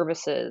the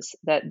services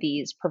that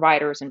these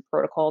providers and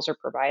protocols are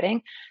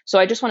providing. So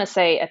I just want to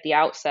say at the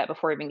outset,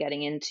 before even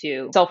getting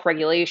into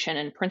self-regulation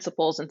and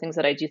principles and things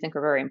that I do think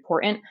are very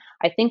important,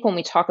 I think when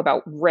we talk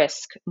about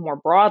risk more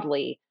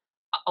broadly,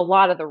 a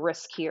lot of the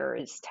risk here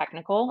is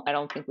technical. I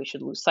don't think we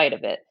should lose sight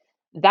of it.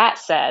 That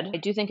said, I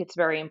do think it's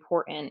very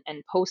important,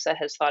 and POSA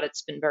has thought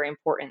it's been very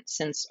important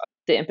since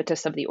the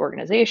impetus of the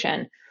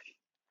organization,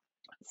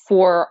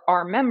 for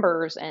our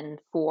members and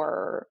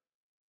for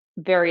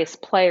various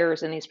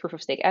players in these proof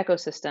of stake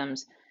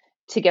ecosystems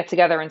to get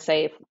together and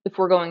say, if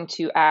we're going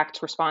to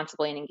act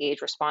responsibly and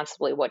engage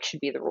responsibly, what should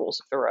be the rules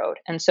of the road?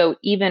 And so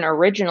even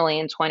originally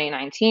in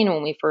 2019,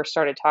 when we first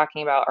started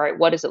talking about, all right,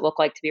 what does it look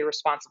like to be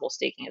responsible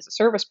staking as a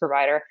service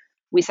provider?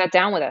 We sat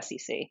down with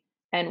SEC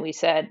and we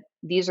said,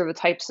 these are the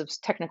types of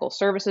technical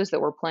services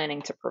that we're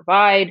planning to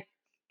provide.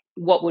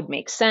 What would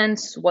make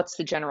sense? What's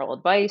the general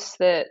advice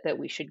that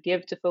we should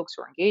give to folks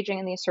who are engaging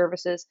in these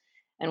services?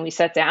 And we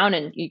sat down,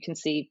 and you can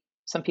see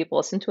some people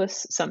listened to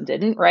us, some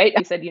didn't, right?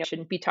 We said,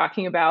 shouldn't be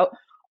talking about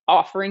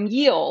offering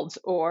yields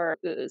or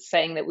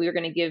saying that we were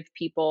going to give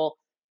people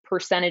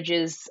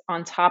percentages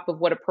on top of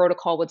what a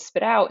protocol would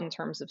spit out in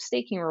terms of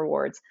staking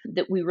rewards,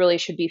 that we really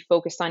should be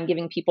focused on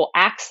giving people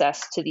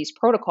access to these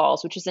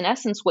protocols, which is in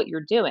essence what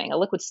you're doing. A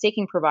liquid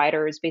staking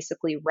provider is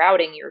basically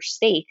routing your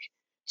stake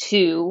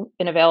to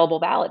an available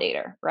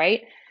validator,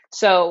 right?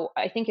 So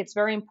I think it's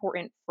very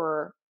important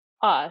for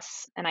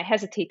us, and I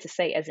hesitate to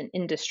say as an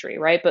industry,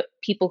 right? But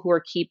people who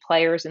are key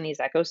players in these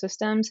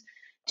ecosystems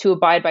to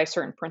abide by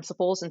certain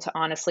principles and to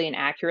honestly and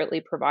accurately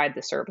provide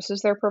the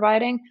services they're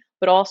providing,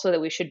 but also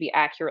that we should be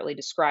accurately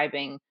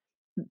describing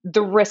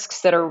the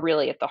risks that are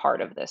really at the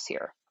heart of this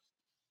here.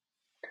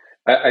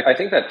 I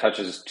think that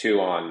touches too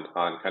on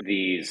kind of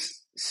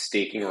these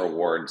staking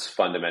rewards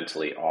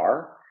fundamentally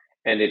are.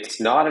 And it's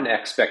not an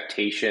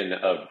expectation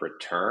of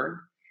return.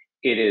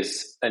 It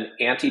is an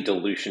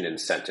anti-dilution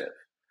incentive.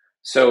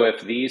 So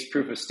if these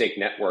proof of stake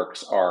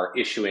networks are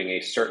issuing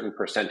a certain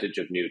percentage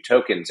of new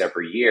tokens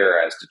every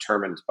year as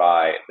determined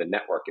by the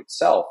network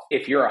itself,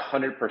 if you're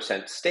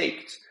 100%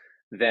 staked,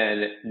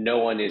 then no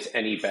one is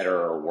any better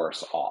or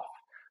worse off.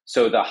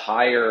 So the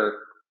higher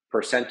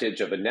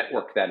percentage of a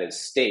network that is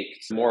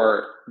staked,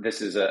 more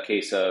this is a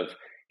case of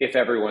if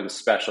everyone's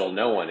special,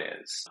 no one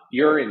is.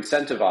 You're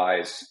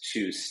incentivized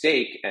to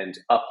stake and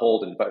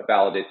uphold and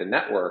validate the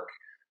network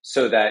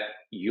so that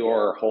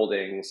your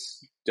holdings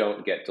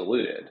don't get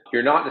diluted.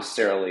 You're not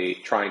necessarily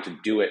trying to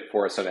do it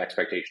for some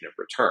expectation of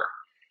return.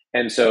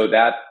 And so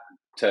that,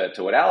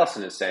 to what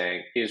Allison is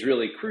saying, is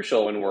really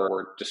crucial when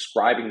we're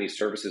describing these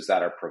services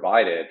that are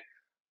provided,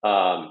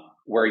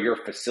 where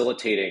you're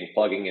facilitating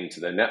plugging into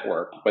the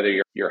network, whether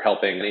you're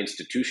helping an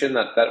institution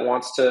that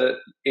wants to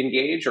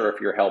engage, or if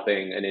you're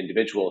helping an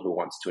individual who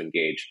wants to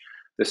engage.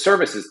 The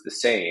service is the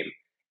same.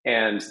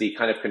 And the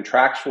kind of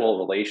contractual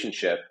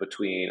relationship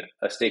between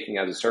a staking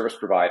as a service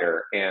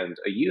provider and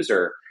a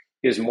user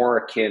is more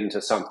akin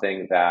to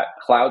something that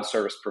cloud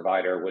service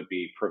provider would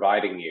be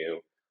providing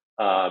you,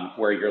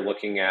 where you're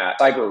looking at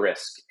cyber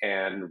risk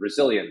and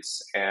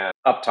resilience and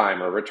uptime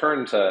or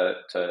return to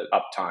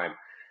uptime.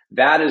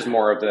 That is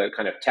more of the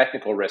kind of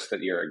technical risk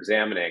that you're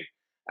examining,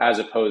 as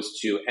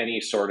opposed to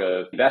any sort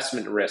of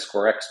investment risk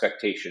or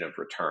expectation of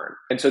return.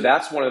 And so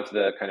that's one of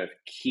the kind of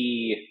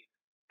key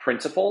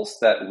principles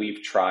that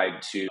we've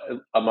tried to,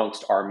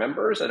 amongst our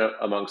members and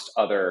amongst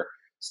other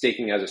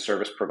staking as a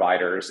service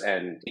providers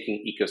and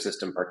staking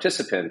ecosystem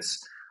participants,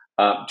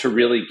 to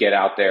really get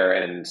out there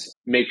and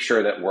make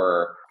sure that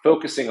we're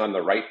focusing on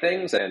the right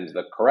things and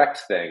the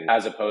correct thing,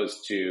 as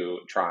opposed to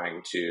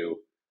trying to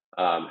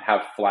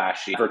have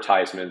flashy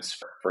advertisements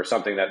for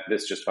something that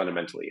this just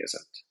fundamentally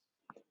isn't.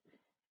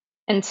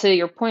 And to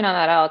your point on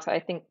that, Alex,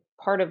 I think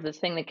part of the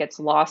thing that gets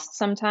lost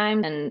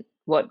sometimes, and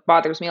what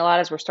bothers me a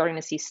lot, is we're starting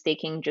to see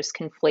staking just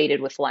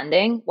conflated with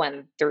lending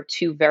when they're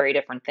two very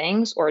different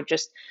things, or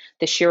just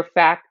the sheer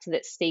fact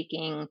that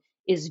staking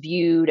is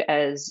viewed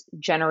as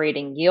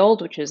generating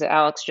yield, which, as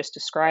Alex just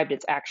described,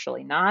 it's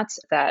actually not.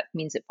 That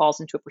means it falls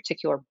into a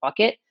particular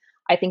bucket,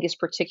 I think is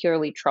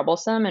particularly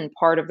troublesome. And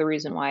part of the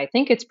reason why I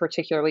think it's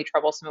particularly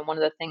troublesome, and one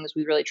of the things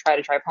we really try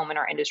to drive home in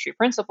our industry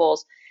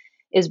principles,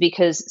 is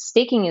because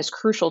staking is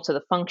crucial to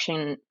the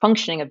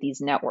functioning of these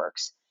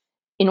networks.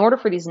 In order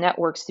for these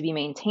networks to be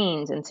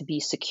maintained and to be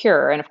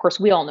secure, and of course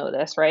we all know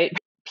this, right?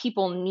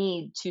 People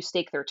need to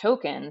stake their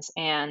tokens,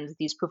 and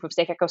these proof of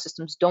stake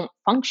ecosystems don't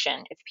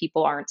function if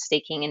people aren't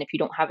staking, and if you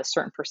don't have a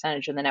certain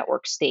percentage of the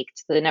network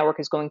staked. The network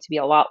is going to be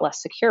a lot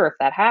less secure if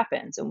that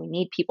happens, and we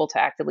need people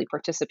to actively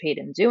participate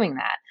in doing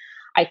that.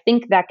 I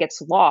think that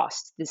gets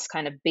lost.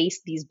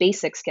 These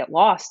basics get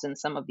lost in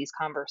some of these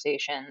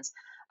conversations,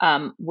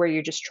 where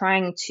you're just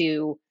trying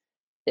to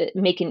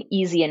make an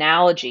easy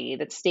analogy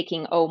that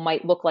staking,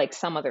 might look like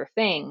some other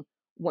thing,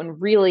 when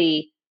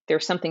really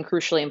there's something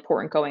crucially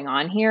important going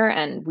on here,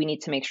 and we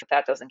need to make sure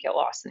that doesn't get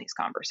lost in these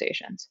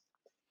conversations.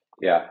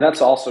 Yeah,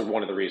 that's also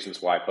one of the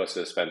reasons why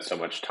POSA spends so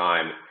much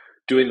time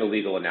doing the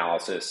legal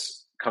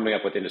analysis, coming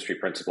up with industry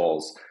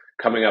principles,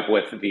 coming up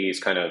with these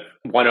kind of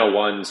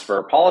 101s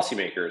for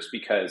policymakers.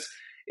 Because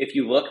if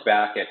you look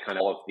back at kind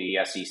of all of the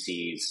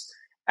SEC's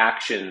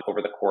action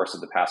over the course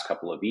of the past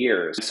couple of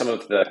years, some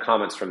of the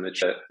comments from the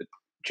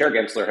Chair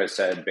Gensler has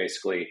said,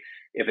 basically,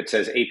 if it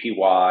says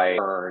APY,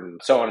 earn,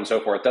 so on and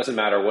so forth, doesn't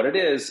matter what it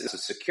is, it's a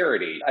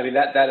security. I mean,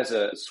 that is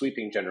a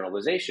sweeping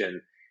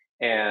generalization.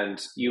 And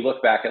you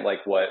look back at like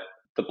what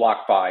the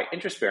BlockFi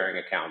interest-bearing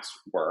accounts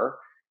were,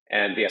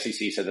 and the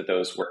SEC said that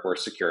those were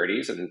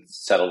securities and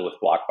settled with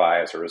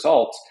BlockFi as a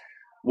result.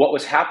 What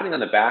was happening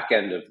on the back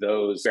end of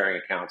those bearing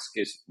accounts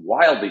is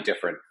wildly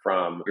different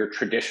from your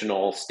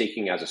traditional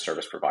staking as a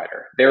service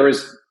provider. There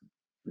is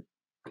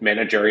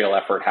managerial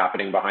effort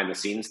happening behind the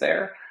scenes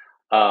there.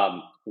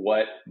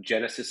 What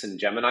Genesis and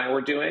Gemini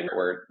were doing,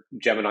 where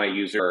Gemini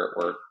user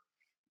were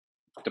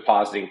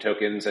depositing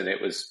tokens and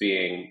it was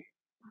being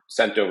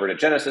sent over to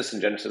Genesis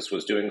and Genesis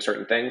was doing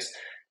certain things,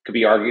 could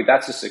be argued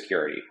that's a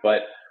security.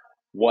 But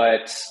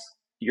what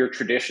your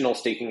traditional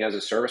staking as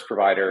a service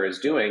provider is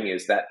doing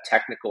is that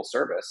technical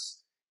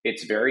service.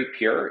 It's very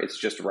pure. It's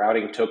just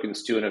routing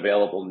tokens to an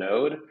available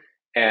node,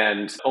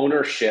 and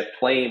ownership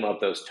claim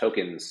of those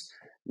tokens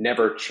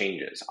never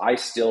changes. I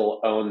still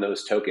own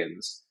those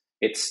tokens.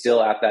 It's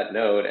still at that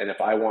node, and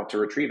if I want to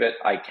retrieve it,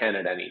 I can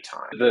at any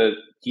time. The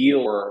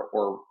yield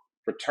or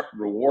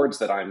rewards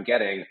that I'm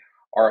getting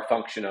are a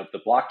function of the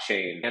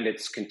blockchain and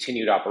its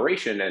continued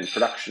operation and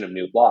production of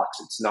new blocks.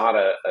 It's not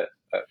a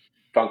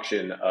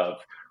function of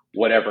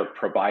whatever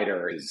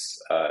provider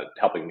is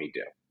helping me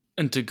do.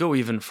 And to go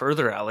even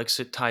further,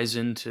 Alex, it ties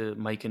into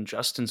Mike and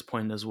Justin's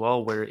point as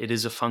well, where it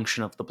is a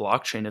function of the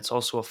blockchain. It's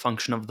also a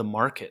function of the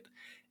market.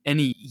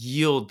 Any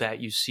yield that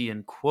you see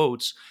in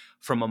quotes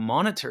from a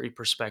monetary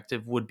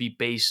perspective would be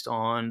based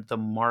on the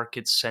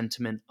market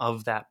sentiment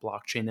of that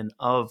blockchain and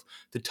of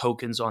the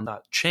tokens on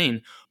that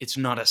chain. It's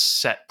not a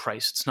set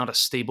price. It's not a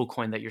stable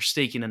coin that you're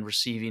staking and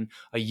receiving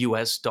a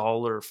US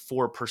dollar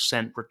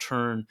 4%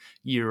 return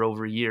year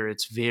over year.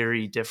 It's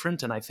very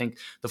different. And I think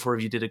the four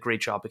of you did a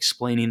great job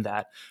explaining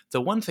that.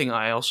 The one thing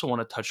I also want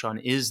to touch on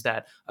is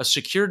that a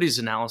securities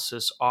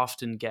analysis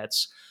often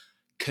gets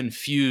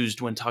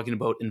confused when talking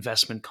about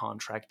investment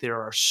contract.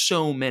 There are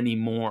so many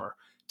more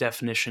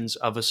definitions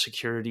of a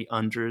security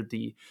under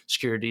the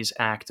Securities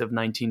Act of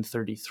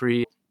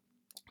 1933.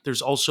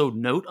 There's also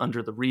note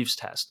under the Reeves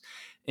test.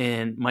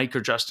 And Mike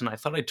or Justin, I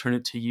thought I'd turn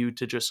it to you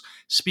to just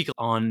speak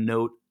on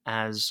note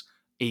as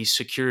a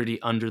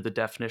security under the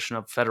definition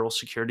of federal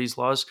securities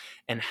laws,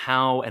 and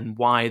how and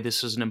why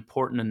this is an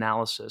important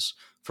analysis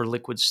for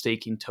liquid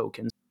staking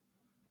tokens.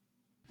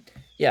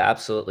 Yeah,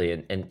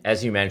 absolutely. And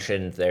as you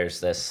mentioned,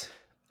 there's this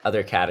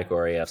other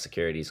category of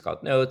securities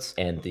called notes,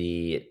 and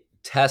the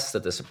test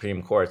that the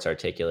Supreme Court's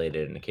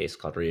articulated in a case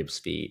called Reeves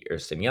v.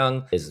 Ernst &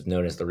 Young is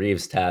known as the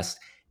Reeves test.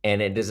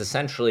 And it is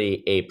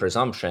essentially a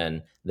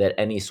presumption that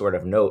any sort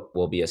of note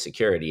will be a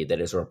security that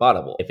is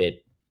rebuttable if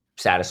it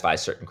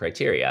satisfies certain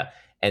criteria.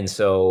 And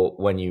so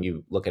when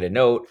you look at a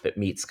note that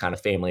meets kind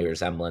of family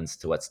resemblance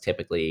to what's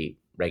typically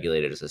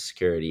regulated as a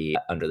security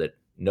under the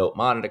note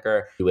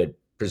moniker, you would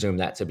presume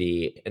that to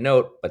be a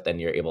note, but then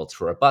you're able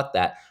to rebut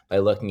that by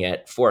looking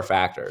at four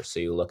factors. So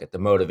you look at the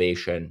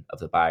motivation of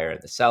the buyer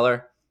and the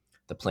seller,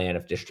 the plan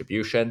of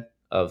distribution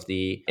of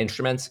the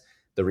instruments,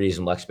 the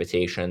reasonable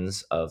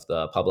expectations of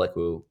the public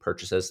who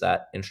purchases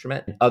that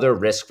instrument, other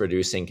risk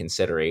reducing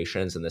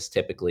considerations. And this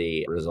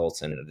typically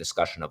results in a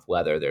discussion of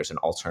whether there's an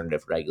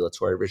alternative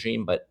regulatory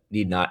regime, but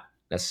need not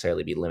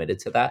necessarily be limited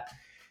to that.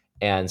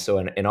 And so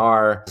in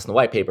the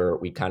white paper,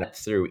 we kind of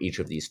through each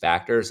of these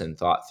factors and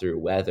thought through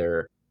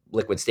whether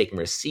liquid staking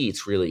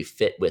receipts really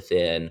fit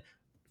within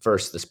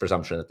first this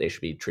presumption that they should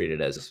be treated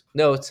as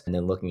notes, and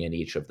then looking at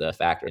each of the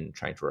factors and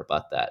trying to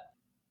rebut that.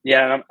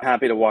 Yeah, and I'm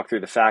happy to walk through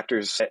the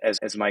factors.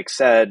 As Mike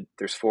said,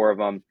 there's four of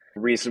them.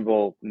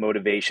 Reasonable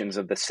motivations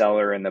of the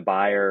seller and the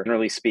buyer.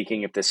 Generally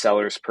speaking, if the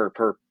seller's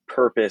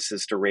purpose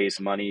is to raise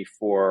money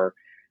for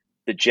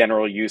the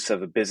general use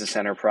of a business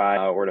enterprise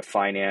or to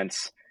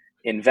finance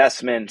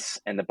investments,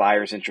 and the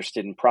buyer's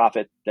interested in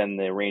profit, then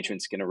the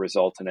arrangement's going to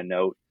result in a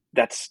note.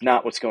 That's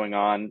not what's going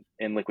on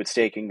in liquid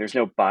staking. There's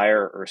no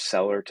buyer or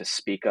seller to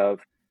speak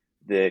of.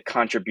 The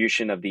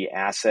contribution of the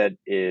asset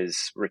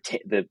is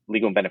the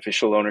legal and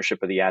beneficial ownership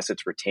of the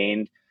asset's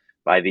retained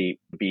by the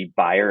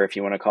buyer, if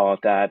you want to call it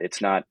that.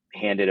 It's not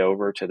handed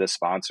over to the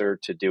sponsor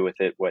to do with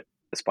it what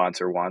the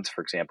sponsor wants,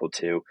 for example,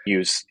 to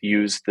use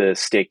the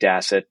staked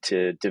asset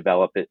to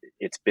develop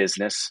its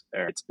business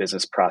or its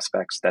business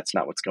prospects. That's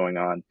not what's going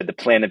on. The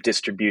plan of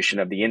distribution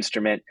of the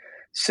instrument.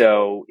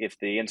 So if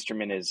the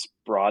instrument is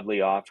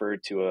broadly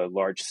offered to a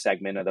large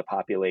segment of the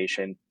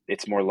population,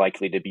 it's more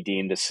likely to be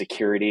deemed a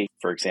security.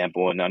 For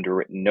example, an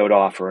underwritten note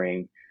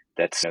offering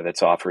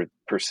that's offered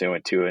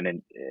pursuant to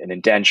an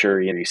indenture.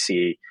 You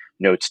see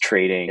notes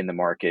trading in the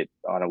market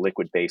on a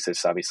liquid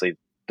basis. Obviously,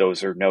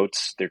 those are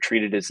notes. They're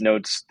treated as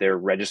notes. They're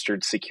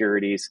registered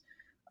securities.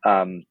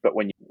 But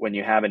when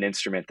you have an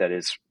instrument that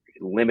is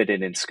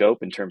limited in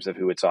scope in terms of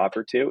who it's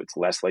offered to, it's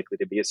less likely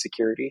to be a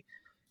security.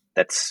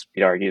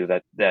 You'd argue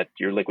that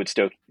your liquid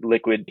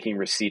staking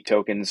receipt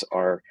tokens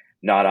are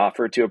not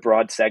offered to a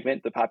broad segment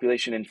of the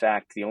population. In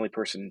fact, the only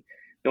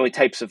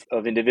types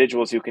of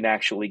individuals who can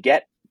actually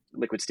get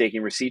liquid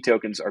staking receipt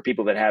tokens are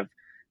people that have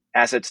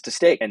assets to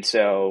stake. And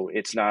so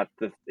it's not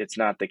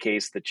the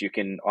case that you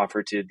can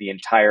offer to the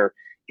entire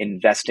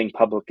investing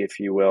public, if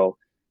you will,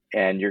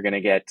 and you're going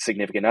to get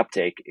significant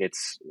uptake.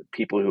 It's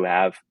people who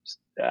have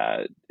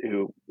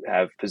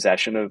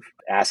possession of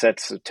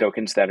assets, of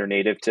tokens that are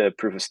native to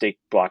proof of stake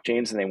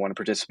blockchains, and they want to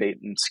participate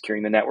in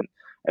securing the network,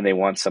 and they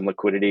want some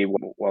liquidity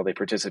while they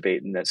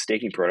participate in the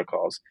staking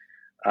protocols.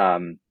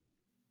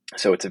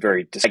 So it's a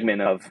very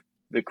segment of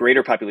the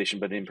greater population,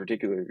 but in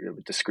particular,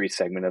 a discrete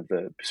segment of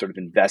the sort of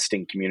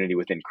investing community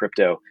within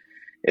crypto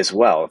as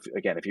well.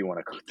 If you want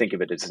to think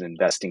of it as an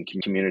investing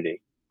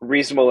community.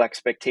 Reasonable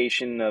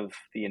expectation of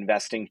the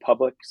investing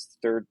public,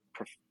 third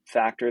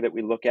factor that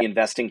we look at. The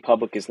investing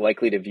public is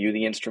likely to view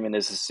the instrument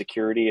as a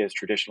security, as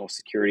traditional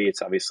security.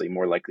 It's obviously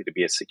more likely to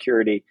be a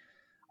security.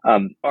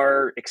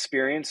 Our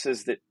experience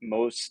is that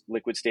most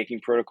liquid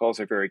staking protocols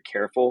are very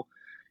careful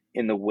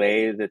in the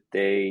way that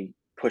they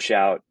push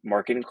out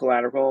marketing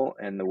collateral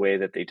and the way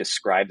that they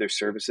describe their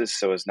services,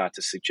 so as not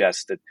to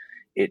suggest that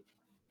it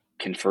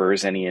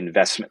confers any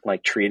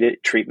investment-like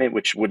treatment,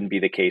 which wouldn't be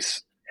the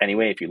case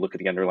anyway. If you look at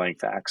the underlying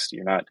facts,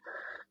 you're not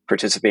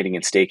participating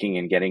in staking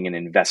and getting an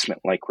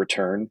investment-like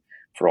return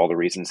for all the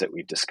reasons that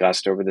we've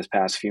discussed over this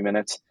past few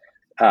minutes.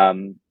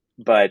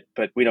 But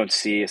we don't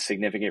see a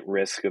significant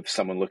risk of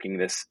someone looking at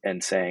this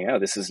and saying, oh,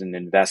 this is an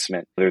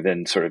investment, other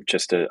than sort of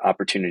just an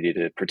opportunity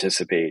to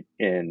participate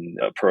in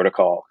a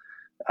protocol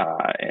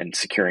and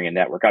securing a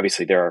network.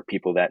 Obviously, there are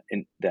people that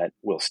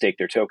will stake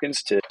their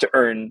tokens to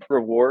earn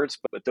rewards,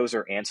 but those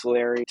are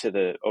ancillary to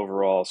the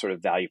overall sort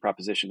of value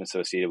proposition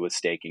associated with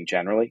staking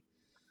generally.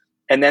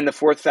 And then the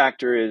fourth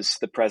factor is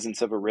the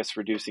presence of a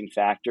risk-reducing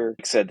factor.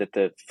 I said that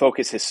the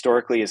focus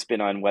historically has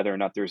been on whether or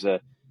not there's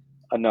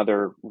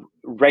another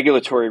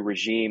regulatory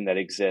regime that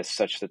exists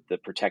such that the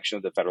protection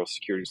of the federal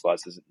securities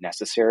laws isn't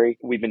necessary.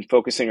 We've been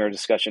focusing our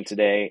discussion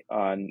today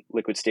on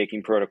liquid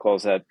staking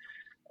protocols that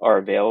are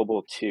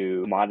available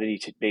to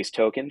commodity-based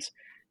tokens.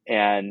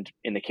 And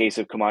in the case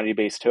of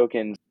commodity-based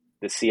tokens,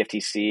 the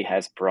CFTC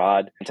has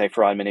broad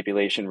anti-fraud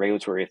manipulation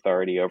regulatory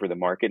authority over the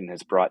market and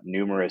has brought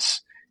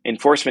numerous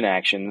enforcement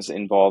actions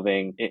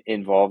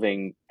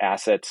involving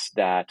assets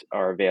that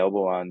are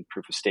available on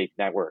proof-of-stake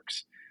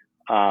networks.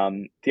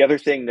 The other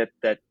thing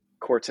that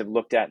courts have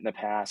looked at in the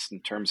past in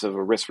terms of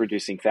a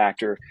risk-reducing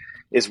factor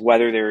is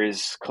whether there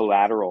is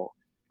collateral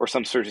or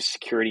some sort of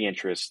security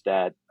interest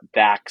that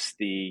backs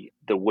the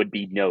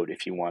would-be note,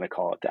 if you want to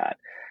call it that.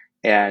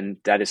 And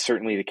that is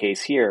certainly the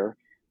case here,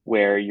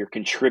 where you're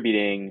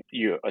contributing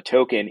a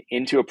token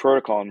into a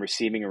protocol and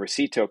receiving a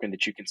receipt token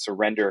that you can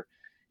surrender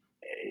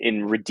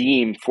and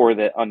redeem for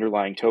the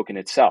underlying token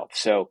itself.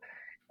 So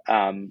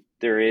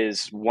there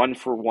is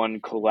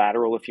one-for-one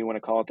collateral, if you want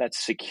to call it that,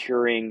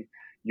 securing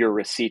your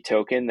receipt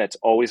token that's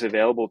always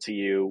available to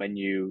you when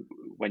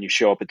you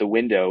show up at the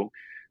window,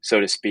 so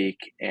to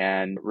speak,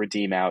 and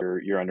redeem out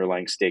your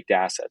underlying staked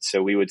assets.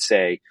 So we would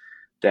say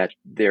that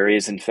there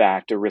is in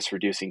fact a risk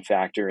reducing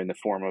factor in the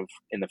form of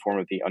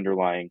the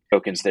underlying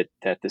tokens that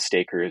the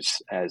staker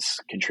has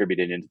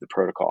contributed into the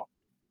protocol.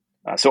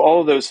 So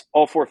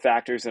all four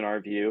factors in our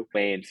view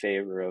weigh in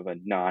favor of a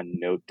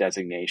non-note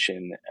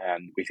designation,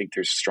 and we think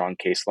there's strong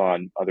case law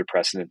and other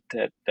precedent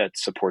that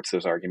supports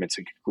those arguments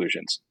and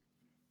conclusions.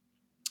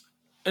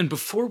 And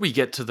before we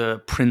get to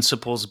the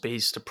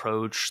principles-based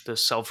approach, the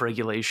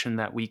self-regulation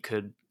that we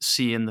could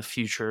see in the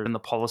future and the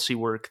policy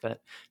work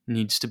that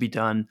needs to be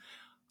done,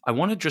 I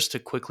wanted just to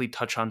quickly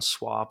touch on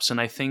swaps. And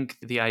I think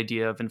the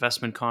idea of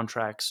investment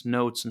contracts,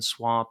 notes, and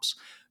swaps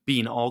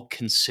being all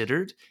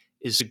considered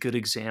is a good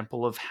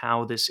example of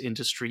how this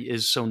industry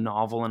is so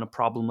novel, and a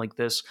problem like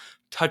this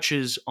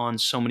touches on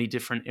so many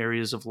different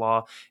areas of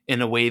law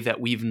in a way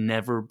that we've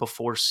never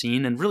before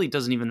seen, and really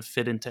doesn't even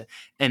fit into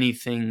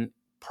anything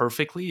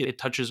perfectly. It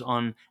touches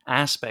on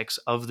aspects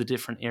of the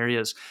different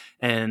areas.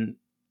 And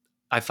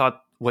I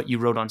thought what you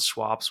wrote on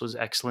swaps was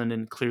excellent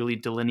in clearly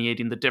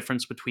delineating the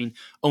difference between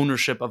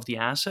ownership of the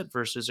asset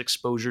versus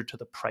exposure to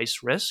the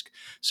price risk.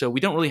 So we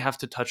don't really have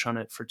to touch on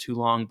it for too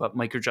long, but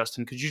Mike or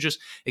Justin, could you just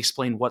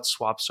explain what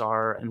swaps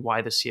are and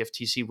why the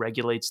CFTC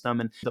regulates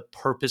them and the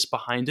purpose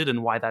behind it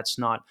and why that's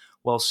not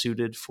well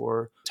suited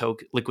for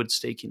liquid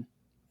staking?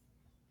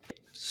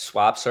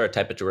 Swaps are a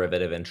type of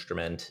derivative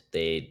instrument.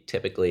 They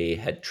typically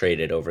had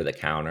traded over the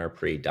counter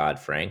pre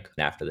Dodd-Frank.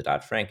 And after the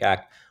Dodd-Frank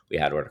Act, we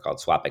had what are called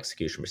swap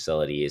execution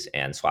facilities,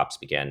 and swaps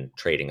began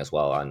trading as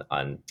well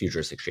on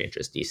futures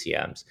exchanges,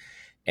 DCMs.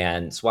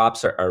 And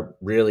swaps are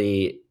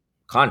really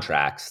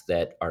contracts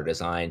that are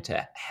designed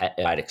to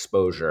provide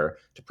exposure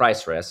to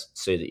price risk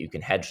so that you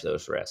can hedge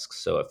those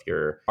risks. So if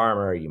you're a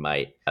farmer, you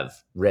might have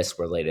risk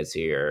related to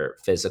your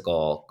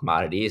physical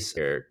commodities,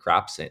 your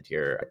crops, and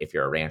if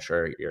you're a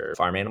rancher, your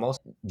farm animals.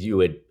 You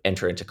would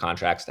enter into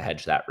contracts to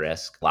hedge that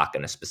risk, lock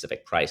in a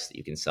specific price that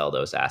you can sell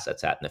those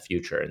assets at in the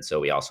future. And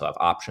so we also have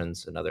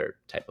options, another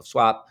type of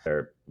swap,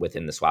 or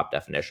within the swap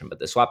definition. But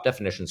the swap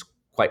definition is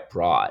quite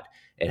broad.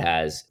 It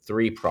has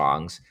three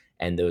prongs,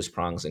 and those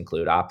prongs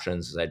include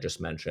options, as I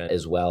just mentioned,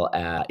 as well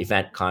as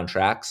event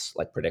contracts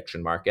like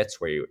prediction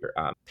markets, where you're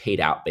paid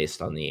out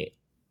based on the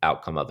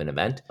outcome of an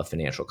event of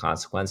financial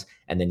consequence.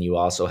 And then you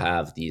also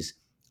have these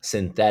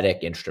synthetic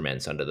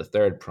instruments under the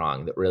third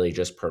prong that really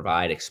just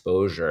provide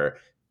exposure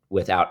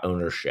without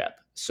ownership.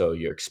 So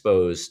you're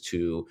exposed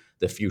to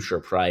the future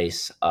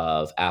price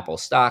of Apple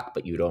stock,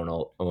 but you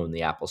don't own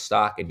the Apple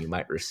stock, and you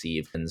might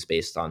receive dividends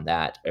based on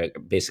that,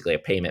 basically a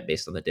payment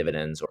based on the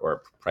dividends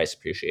or price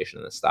appreciation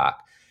of the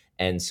stock.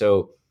 And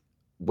so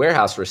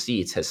warehouse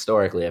receipts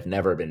historically have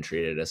never been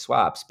treated as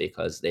swaps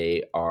because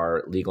they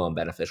are legal and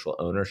beneficial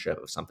ownership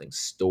of something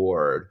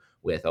stored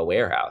with a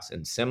warehouse.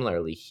 And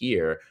similarly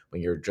here,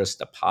 when you're just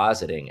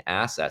depositing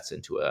assets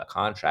into a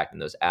contract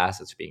and those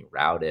assets are being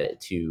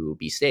routed to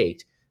be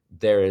staked,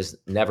 there is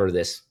never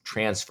this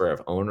transfer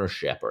of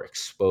ownership or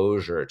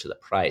exposure to the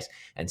price.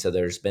 And so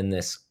there's been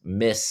this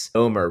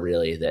misnomer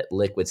really that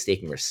liquid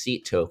staking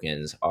receipt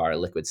tokens are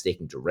liquid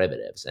staking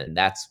derivatives. And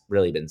that's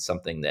really been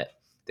something that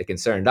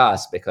concerned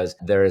us, because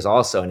there is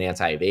also an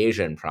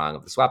anti-evasion prong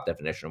of the swap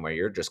definition where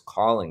you're just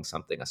calling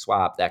something a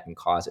swap that can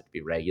cause it to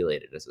be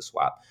regulated as a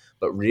swap.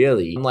 But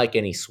really, unlike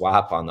any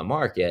swap on the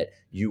market,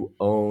 you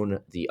own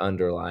the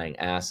underlying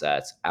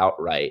assets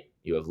outright.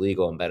 You have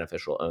legal and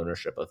beneficial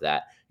ownership of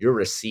that. Your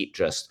receipt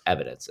just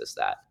evidences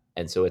that.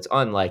 And so it's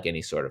unlike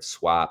any sort of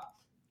swap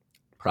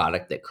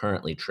product that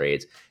currently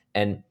trades.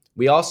 And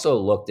we also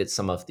looked at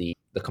some of the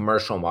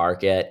commercial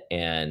market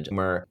and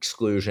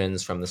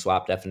exclusions from the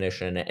swap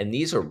definition. And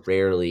these are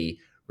rarely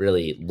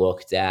really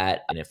looked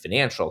at in a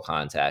financial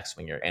context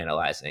when you're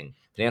analyzing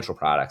financial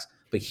products.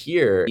 But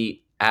here, the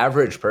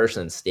average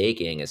person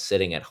staking is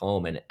sitting at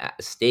home and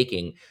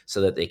staking so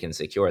that they can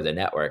secure the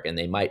network. And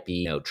they might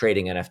be,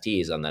 trading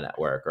NFTs on the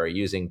network or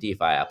using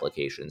DeFi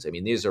applications. I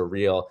mean, these are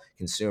real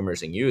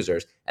consumers and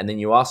users. And then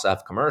you also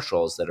have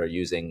commercials that are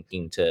using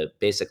to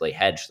basically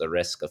hedge the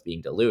risk of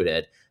being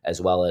diluted, as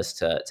well as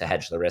to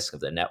hedge the risk of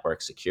the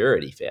network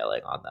security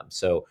failing on them.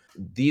 So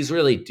these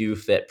really do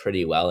fit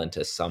pretty well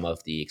into some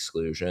of the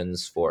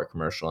exclusions for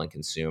commercial and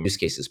consumer use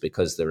cases,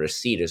 because the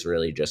receipt is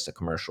really just a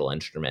commercial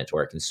instrument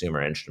or a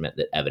consumer instrument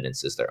that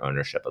evidences their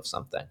ownership of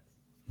something.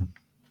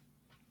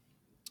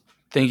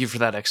 Thank you for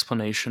that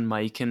explanation,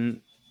 Mike.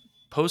 And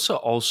POSA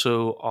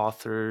also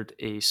authored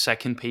a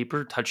second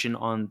paper touching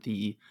on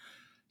the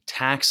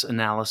tax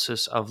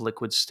analysis of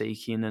liquid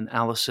staking. And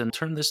Allison, I'll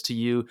turn this to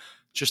you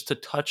just to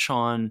touch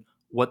on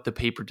what the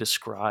paper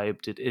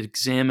described. It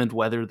examined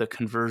whether the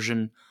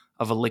conversion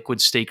of a liquid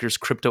staker's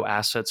crypto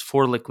assets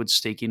for liquid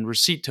staking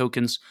receipt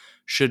tokens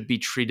should be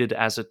treated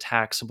as a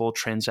taxable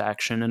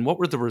transaction. And what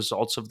were the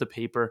results of the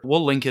paper?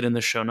 We'll link it in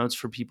the show notes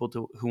for people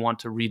who want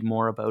to read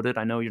more about it.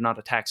 I know you're not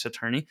a tax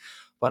attorney,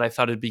 but I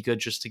thought it'd be good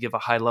just to give a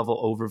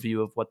high-level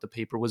overview of what the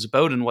paper was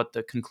about and what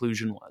the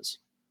conclusion was.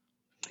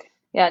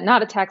 Yeah,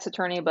 not a tax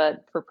attorney,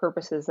 but for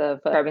purposes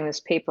of describing this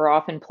paper,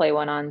 often play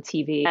one on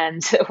TV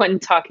and when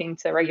talking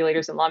to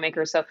regulators and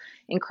lawmakers. So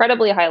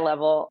incredibly high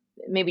level.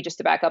 Maybe just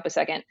to back up a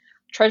second,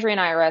 Treasury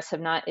and IRS have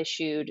not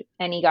issued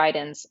any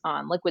guidance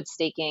on liquid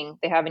staking.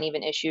 They haven't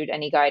even issued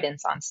any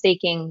guidance on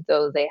staking,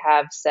 though they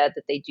have said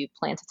that they do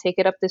plan to take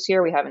it up this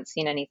year. We haven't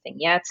seen anything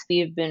yet.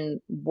 We've been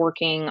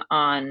working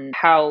on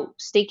how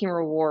staking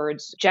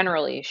rewards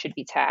generally should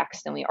be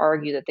taxed, and we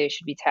argue that they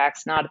should be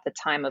taxed not at the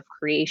time of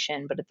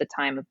creation, but at the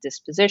time of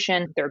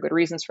disposition. There are good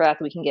reasons for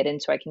that we can get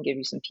into. I can give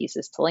you some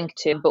pieces to link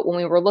to. But when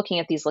we were looking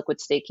at these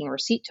liquid staking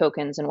receipt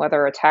tokens and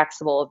whether a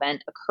taxable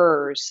event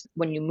occurs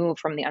when you move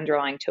from the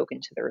underlying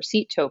token to the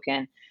receipt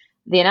token,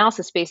 the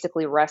analysis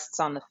basically rests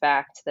on the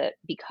fact that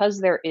because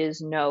there is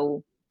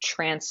no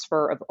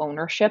transfer of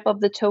ownership of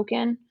the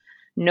token,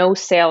 no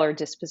sale or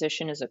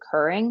disposition is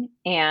occurring.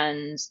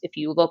 And if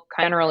you look,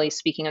 generally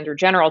speaking, under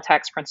general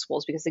tax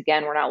principles, because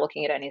again, we're not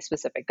looking at any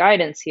specific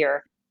guidance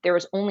here, there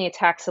is only a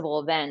taxable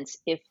event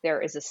if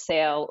there is a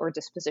sale or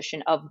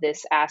disposition of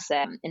this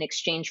asset in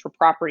exchange for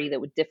property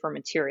that would differ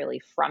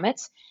materially from it.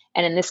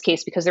 And in this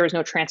case, because there is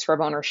no transfer of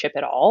ownership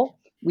at all,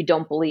 we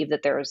don't believe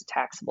that there is a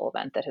taxable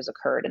event that has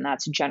occurred. And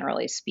that's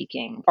generally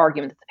speaking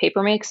argument that the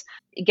paper makes.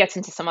 It gets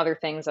into some other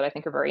things that I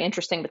think are very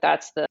interesting, but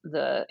that's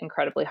the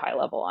incredibly high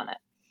level on it.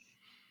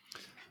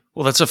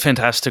 Well, that's a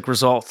fantastic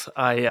result.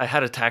 I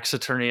had a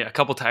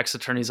couple tax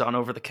attorneys on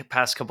over the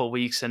past couple of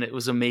weeks, and it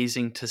was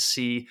amazing to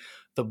see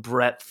the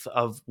breadth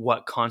of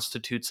what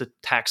constitutes a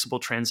taxable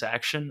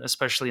transaction,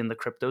 especially in the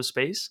crypto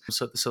space.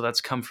 So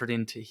that's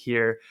comforting to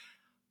hear.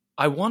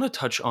 I want to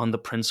touch on the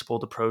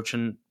principled approach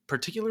and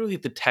particularly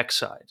the tech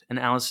side. And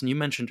Allison, you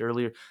mentioned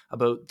earlier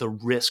about the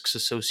risks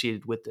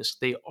associated with this.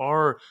 They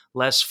are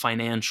less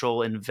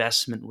financial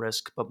investment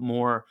risk, but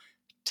more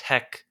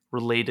tech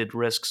related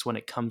risks when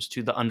it comes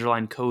to the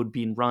underlying code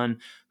being run,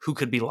 who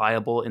could be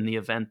liable in the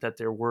event that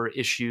there were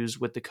issues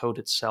with the code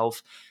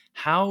itself.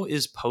 How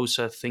is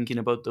POSA thinking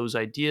about those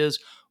ideas?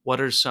 What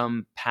are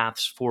some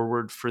paths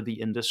forward for the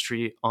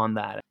industry on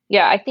that?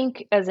 Yeah, I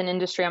think as an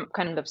industry, I'm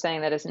kind of saying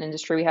that as an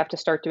industry, we have to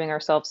start doing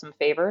ourselves some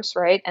favors,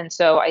 right? And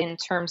so, in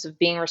terms of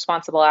being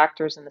responsible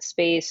actors in the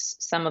space,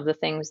 some of the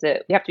things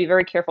that we have to be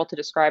very careful to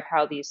describe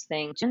how these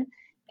things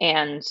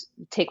and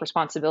take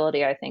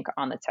responsibility, I think,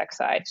 on the tech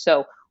side.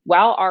 So,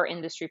 while our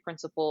industry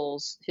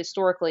principles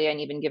historically, and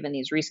even given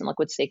these recent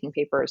liquid staking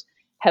papers,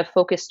 have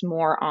focused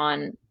more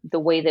on the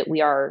way that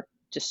we are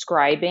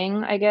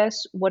describing, I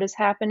guess, what is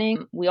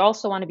happening, we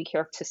also want to be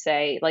careful to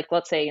say, like,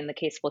 let's say in the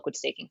case of liquid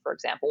staking, for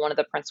example, one of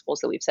the principles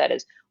that we've said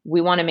is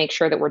we want to make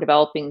sure that we're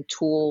developing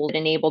tools that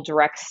enable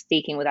direct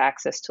staking with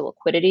access to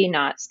liquidity,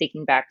 not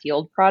staking backed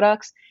yield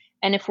products.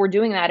 And if we're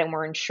doing that and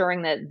we're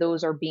ensuring that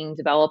those are being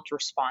developed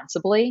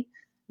responsibly,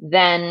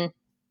 then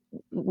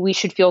we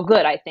should feel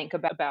good, I think,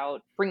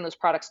 about bringing those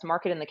products to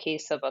market in the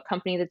case of a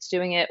company that's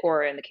doing it,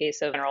 or in the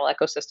case of a general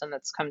ecosystem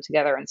that's come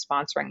together and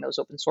sponsoring those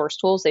open source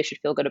tools. They should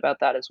feel good about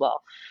that as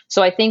well.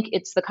 So I think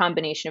it's the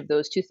combination of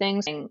those two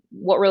things, and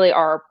what really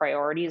are our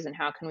priorities and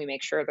how can we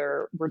make sure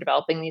we're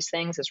developing these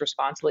things as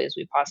responsibly as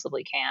we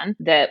possibly can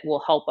that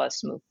will help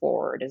us move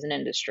forward as an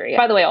industry.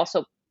 By the way,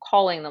 also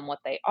calling them what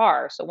they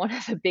are. So one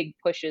of the big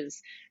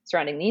pushes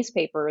surrounding these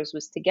papers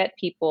was to get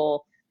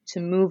people to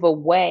move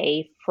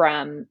away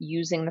from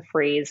using the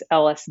phrase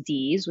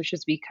LSDs, which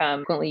has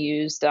become frequently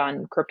used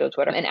on crypto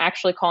Twitter, and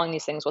actually calling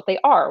these things what they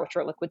are, which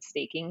are liquid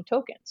staking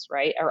tokens,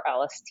 right? Or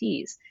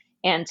LSTs.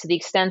 And to the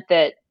extent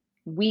that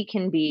we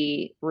can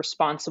be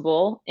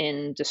responsible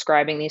in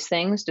describing these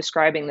things,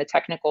 describing the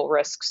technical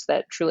risks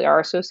that truly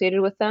are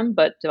associated with them,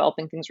 but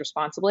developing things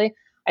responsibly,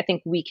 I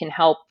think we can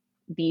help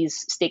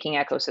these staking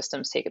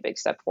ecosystems take a big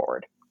step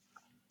forward.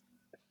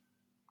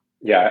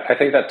 Yeah, I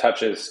think that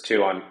touches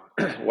too on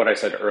what I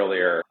said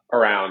earlier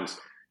around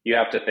you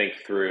have to think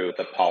through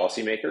the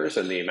policymakers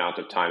and the amount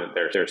of time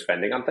that they're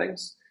spending on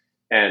things.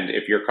 And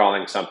if you're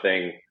calling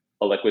something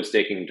a liquid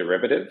staking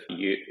derivative,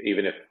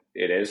 even if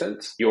it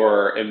isn't,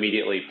 you're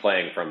immediately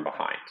playing from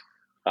behind.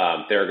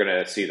 They're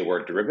going to see the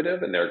word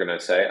derivative and they're going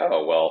to say,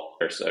 oh, well,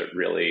 there's a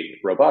really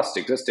robust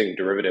existing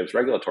derivatives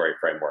regulatory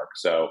framework.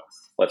 So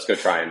let's go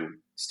try and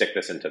stick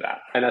this into that.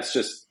 And that's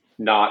just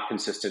not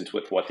consistent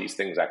with what these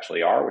things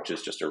actually are, which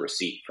is just a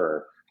receipt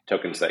for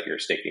tokens that you're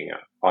staking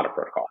on a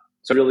protocol.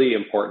 So really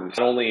important,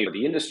 not only for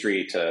the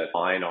industry to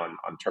align on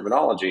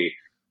terminology,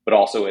 but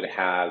also it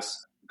has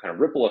kind of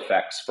ripple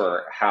effects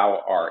for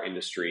how our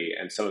industry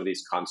and some of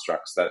these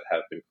constructs that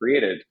have been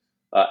created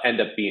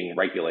end up being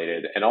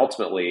regulated, and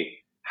ultimately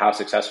how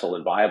successful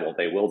and viable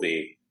they will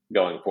be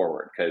going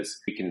forward. Because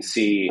we can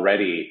see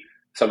already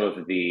some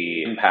of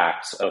the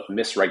impacts of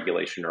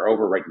misregulation or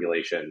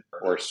overregulation,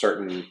 or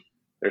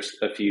there's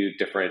a few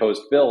different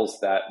proposed bills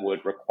that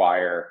would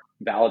require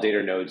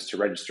validator nodes to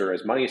register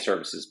as money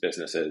services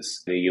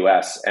businesses in the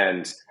US.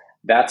 And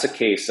that's a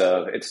case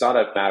of, it's not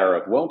a matter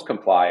of won't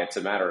comply, it's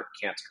a matter of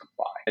can't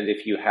comply. And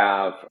if you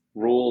have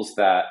rules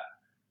that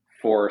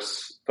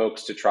force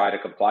folks to try to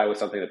comply with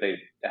something that they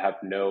have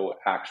no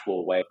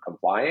actual way of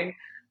complying,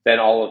 then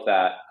all of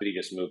that activity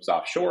just moves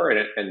offshore.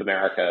 And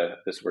America,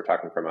 we're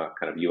talking from a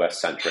kind of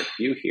US-centric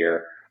view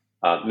here,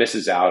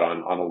 misses out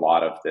on a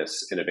lot of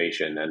this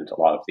innovation and a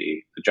lot of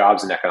the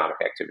jobs and economic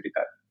activity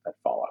that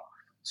follow.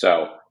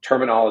 So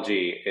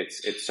terminology,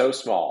 it's so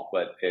small,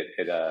 but it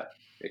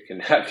can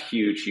have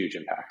huge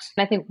impacts.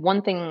 And I think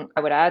one thing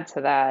I would add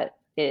to that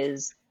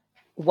is,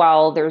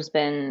 while there's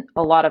been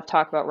a lot of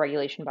talk about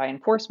regulation by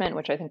enforcement,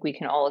 which I think we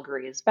can all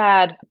agree is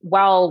bad,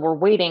 while we're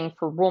waiting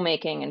for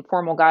rulemaking and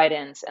formal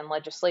guidance and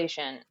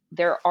legislation,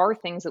 there are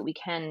things that we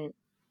can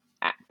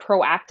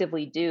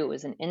proactively do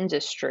as an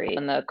industry.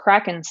 When the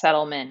Kraken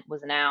settlement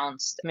was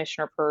announced,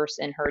 Commissioner Peirce,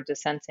 in her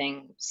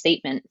dissenting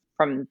statement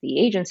from the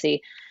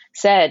agency,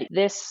 said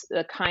this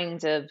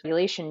kind of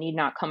regulation need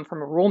not come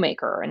from a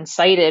rulemaker, and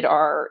cited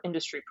our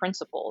industry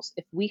principles.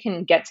 If we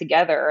can get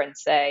together and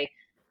say,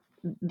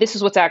 this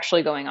is what's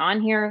actually going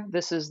on here,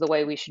 this is the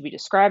way we should be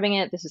describing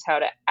it, this is how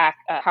to act,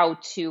 how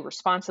to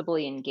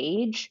responsibly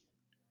engage.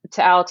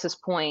 To Alex's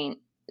point,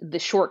 the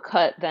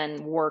shortcut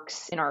then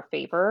works in our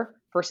favor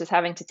versus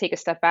having to take a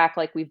step back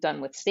like we've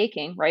done with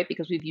staking, right?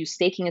 Because we've used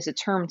staking as a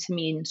term to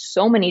mean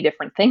so many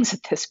different things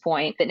at this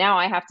point that now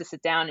I have to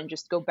sit down and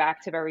just go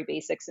back to very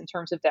basics in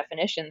terms of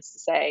definitions to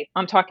say,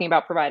 I'm talking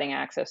about providing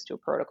access to a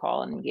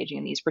protocol and engaging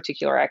in these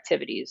particular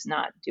activities,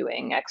 not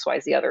doing X,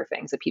 Y, Z other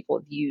things that people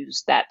have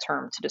used that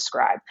term to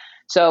describe.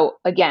 So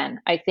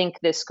again, I think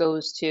this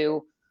goes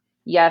to,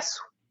 yes,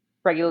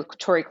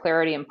 regulatory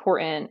clarity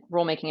important,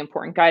 rulemaking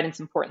important,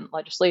 guidance important,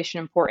 legislation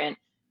important,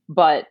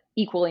 but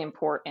equally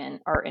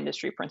important are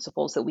industry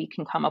principles that we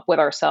can come up with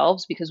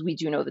ourselves, because we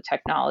do know the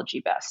technology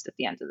best at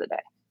the end of the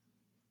day.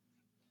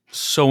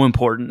 So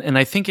important. And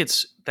I think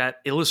that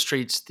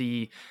illustrates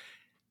the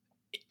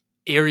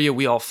area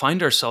we all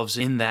find ourselves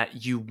in,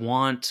 that you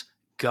want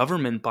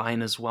government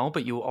buy-in as well,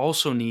 but you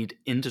also need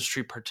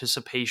industry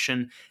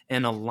participation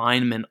and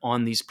alignment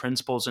on these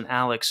principles. And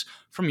Alex,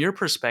 from your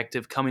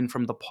perspective, coming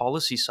from the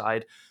policy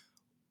side,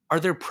 are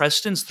there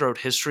precedents throughout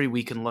history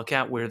we can look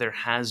at where there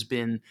has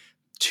been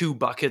two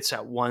buckets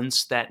at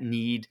once that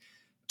need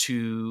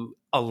to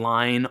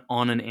align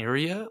on an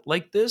area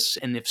like this?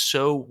 And if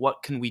so,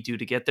 what can we do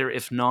to get there?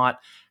 If not,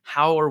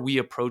 how are we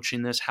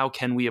approaching this? How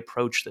can we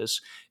approach this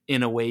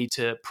in a way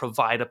to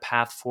provide a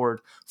path forward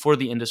for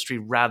the industry,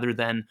 rather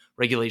than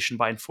regulation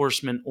by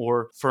enforcement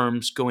or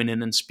firms going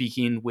in and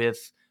speaking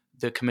with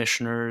the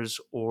commissioners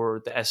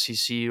or the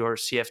SEC or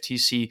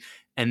CFTC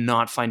and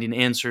not finding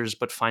answers,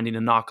 but finding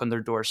a knock on their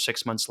door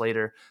 6 months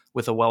later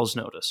with a Wells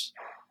notice?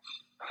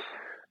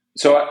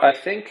 So I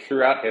think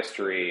throughout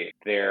history,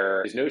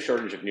 there is no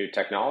shortage of new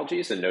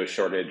technologies and no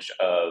shortage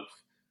of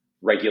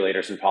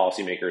regulators and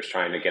policymakers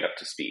trying to get up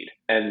to speed.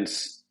 And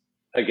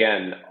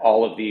again,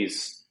 all of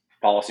these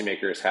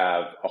policymakers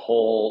have a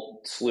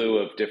whole slew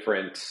of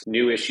different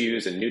new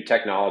issues and new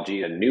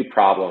technology and new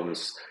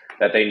problems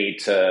that they need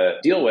to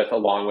deal with,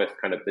 along with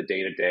kind of the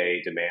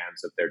day-to-day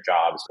demands of their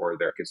jobs or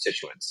their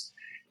constituents.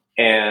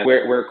 And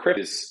where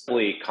crypto is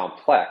really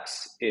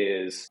complex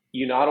is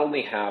you not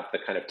only have the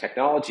kind of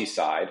technology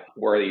side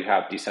where you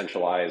have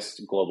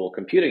decentralized global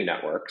computing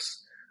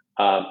networks,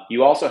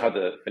 you also have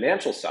the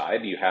financial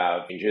side. You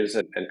have exchanges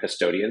and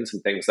custodians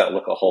and things that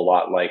look a whole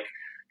lot like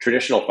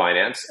traditional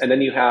finance. And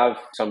then you have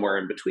somewhere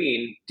in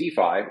between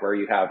DeFi, where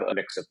you have a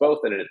mix of both,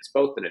 and it's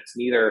both and it's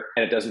neither,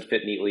 and it doesn't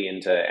fit neatly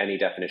into any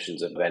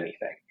definitions of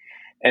anything.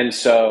 And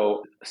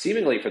so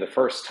seemingly for the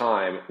first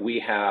time, we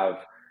have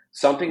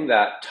something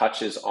that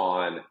touches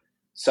on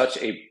such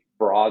a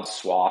broad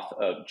swath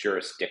of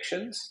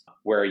jurisdictions,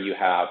 where you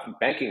have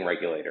banking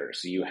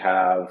regulators, you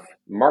have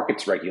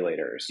markets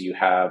regulators, you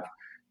have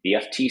the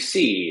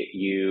FTC,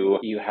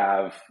 you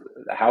have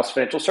the House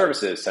Financial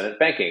Services, Senate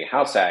Banking,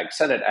 House Ag,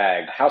 Senate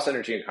Ag, House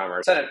Energy and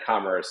Commerce, Senate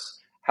Commerce,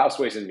 House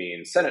Ways and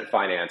Means, Senate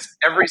Finance.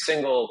 Every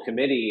single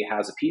committee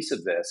has a piece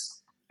of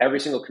this. Every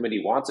single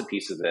committee wants a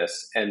piece of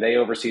this, and they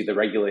oversee the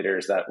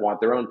regulators that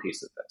want their own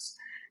piece of this.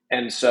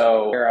 And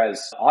so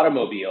whereas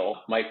automobile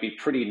might be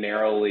pretty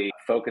narrowly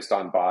focused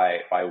on by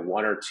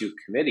one or two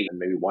committees and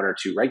maybe one or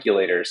two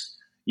regulators,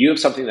 you have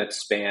something that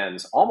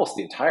spans almost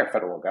the entire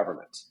federal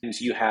government. And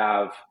you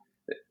have,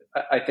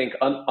 I think,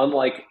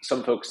 unlike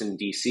some folks in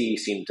DC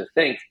seem to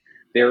think,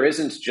 there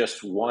isn't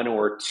just one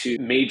or two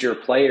major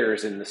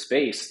players in the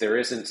space. There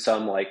isn't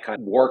some like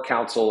kind of war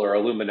council or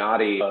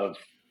Illuminati of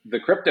the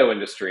crypto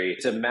industry.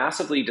 It's a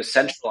massively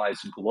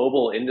decentralized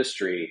global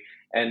industry.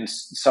 And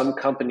some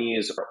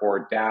companies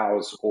or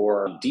DAOs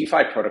or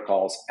DeFi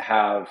protocols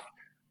have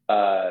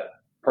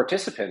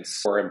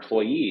participants or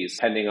employees,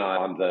 depending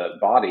on the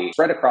body,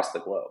 spread across the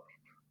globe.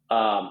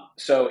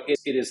 So it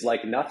is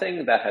like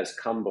nothing that has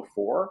come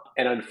before.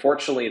 And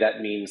unfortunately,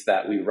 that means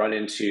that we run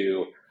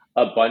into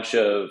a bunch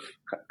of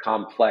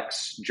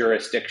complex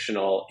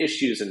jurisdictional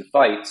issues and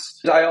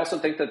fights. I also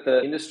think that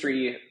the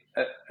industry,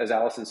 as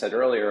Allison said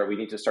earlier, we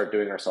need to start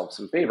doing ourselves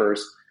some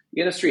favors. The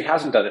industry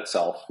hasn't done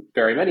itself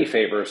very many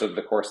favors over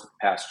the course of the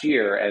past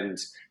year, and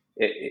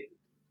it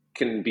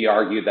can be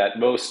argued that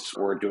most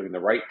were doing the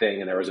right thing,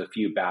 and there was a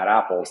few bad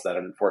apples that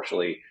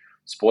unfortunately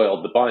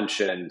spoiled the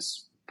bunch and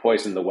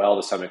poisoned the well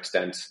to some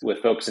extent with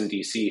folks in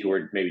DC who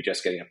are maybe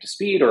just getting up to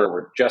speed or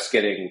were just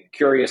getting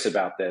curious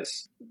about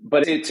this.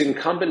 But it's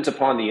incumbent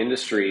upon the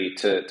industry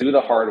to do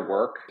the hard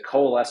work,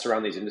 coalesce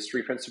around these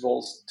industry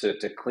principles,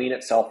 to clean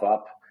itself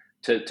up,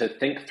 to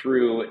think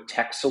through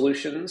tech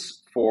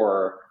solutions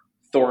for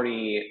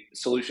thorny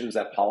solutions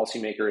that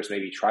policymakers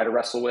maybe try to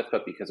wrestle with,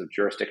 but because of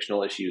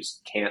jurisdictional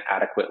issues can't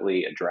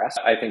adequately address.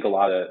 I think a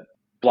lot of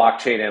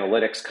blockchain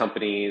analytics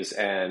companies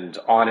and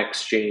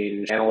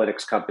on-exchange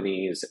analytics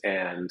companies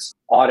and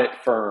audit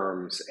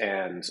firms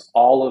and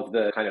all of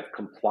the kind of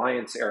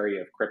compliance area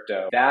of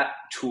crypto, that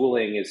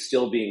tooling is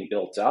still being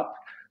built up,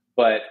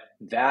 but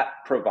that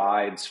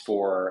provides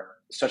for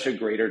such a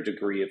greater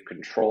degree of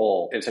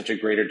control and such a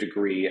greater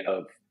degree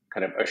of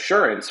kind of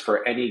assurance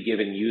for any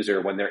given user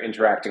when they're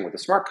interacting with a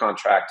smart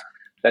contract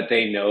that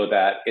they know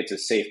that it's a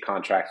safe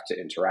contract to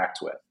interact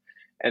with.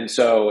 And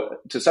so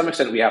to some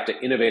extent, we have to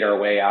innovate our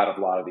way out of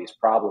a lot of these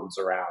problems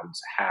around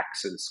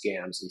hacks and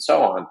scams and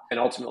so on, and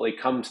ultimately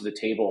come to the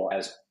table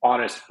as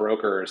honest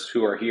brokers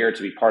who are here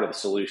to be part of the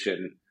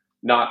solution,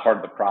 not part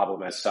of the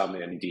problem, as some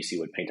in DC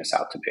would paint us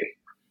out to be.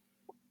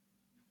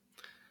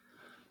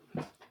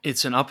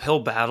 It's an uphill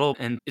battle,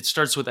 and it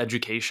starts with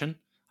education.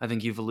 I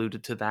think you've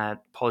alluded to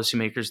that.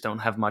 Policymakers don't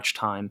have much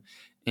time,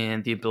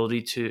 and the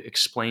ability to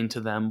explain to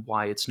them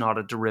why it's not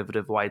a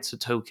derivative, why it's a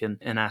token,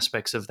 and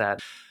aspects of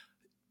that.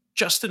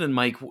 Justin and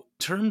Mike, in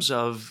terms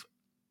of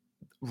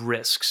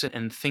risks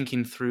and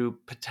thinking through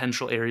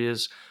potential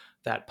areas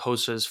that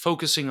POSA is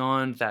focusing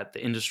on, that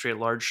the industry at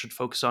large should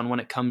focus on when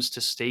it comes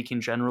to staking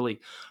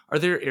generally, are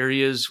there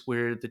areas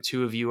where the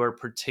two of you are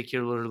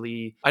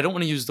particularly, I don't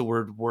want to use the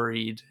word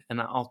worried, and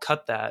I'll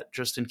cut that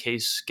just in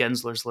case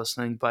Gensler's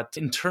listening, but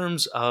in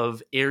terms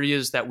of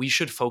areas that we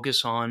should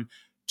focus on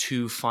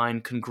to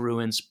find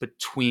congruence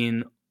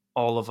between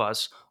all of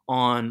us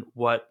on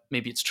what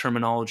maybe it's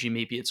terminology,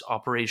 maybe it's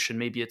operation,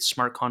 maybe it's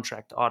smart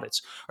contract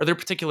audits. Are there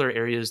particular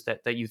areas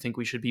that you think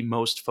we should be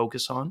most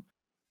focused on?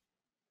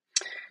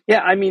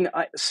 Yeah, I mean,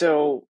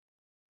 so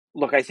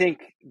look, I think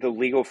the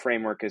legal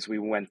framework as we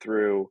went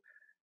through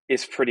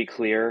is pretty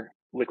clear.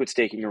 Liquid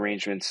staking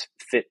arrangements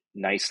fit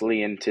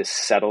nicely into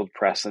settled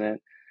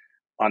precedent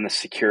on the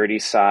security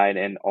side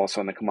and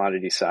also on the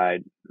commodity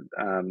side.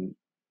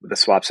 The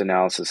swaps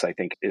analysis, I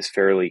think, is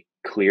fairly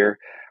clear.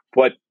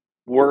 What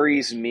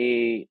worries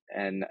me,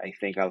 and I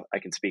think I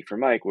can speak for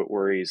Mike, what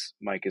worries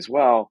Mike as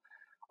well,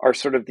 are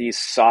sort of these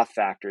soft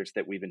factors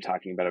that we've been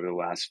talking about over the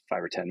last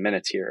 5 or 10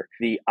 minutes here.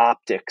 The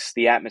optics,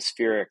 the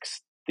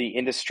atmospherics, the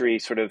industry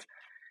sort of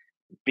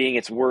being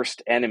its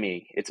worst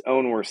enemy, its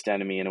own worst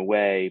enemy in a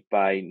way,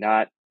 by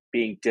not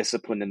being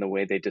disciplined in the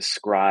way they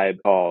describe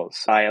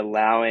calls, by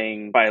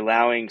allowing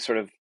sort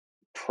of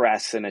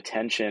press and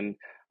attention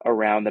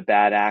around the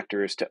bad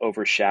actors to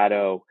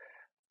overshadow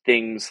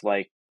things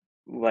like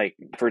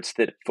efforts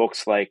that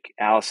folks like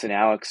Alice and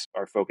Alex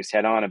are focused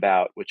head on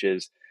about, which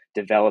is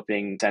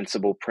developing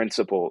sensible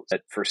principles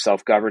for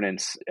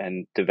self-governance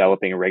and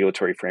developing a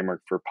regulatory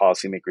framework for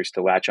policymakers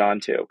to latch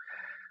onto.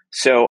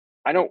 So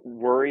I don't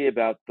worry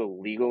about the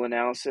legal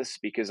analysis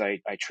because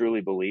I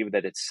truly believe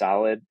that it's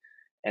solid.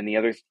 And the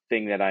other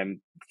thing that I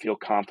feel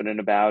confident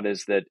about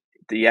is that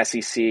the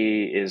SEC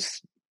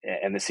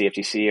and the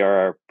CFTC are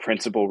our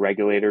principal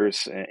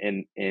regulators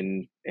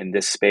in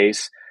this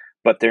space,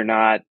 but they're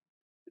not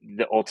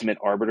the ultimate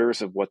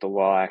arbiters of what the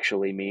law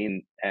actually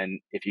means. And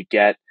if you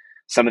get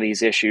some of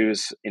these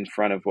issues in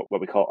front of what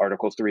we call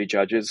Article 3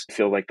 judges, I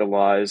feel like the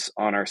law is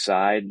on our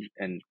side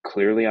and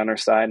clearly on our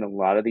side in a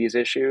lot of these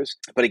issues.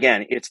 But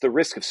again, it's the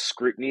risk of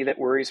scrutiny that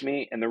worries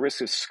me. And the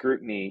risk of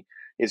scrutiny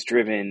is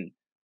driven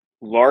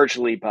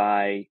largely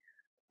by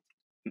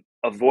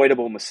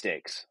avoidable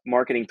mistakes,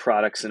 marketing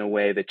products in a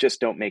way that just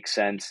don't make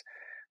sense,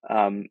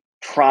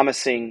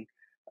 promising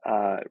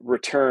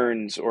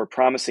returns or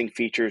promising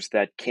features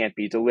that can't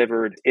be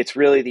delivered. It's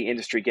really the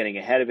industry getting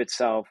ahead of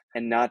itself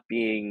and not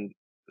being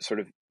sort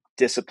of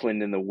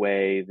disciplined in the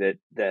way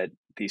that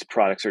these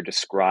products are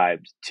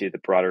described to the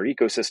broader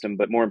ecosystem,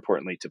 but more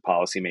importantly to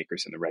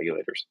policymakers and the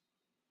regulators.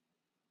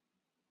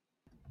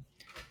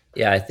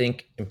 Yeah, I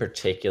think in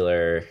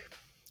particular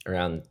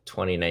around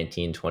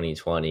 2019,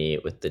 2020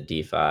 with the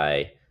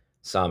DeFi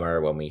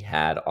summer when we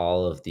had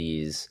all of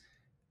these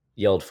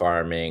yield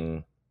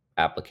farming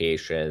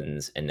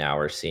applications, and now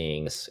we're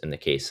seeing this in the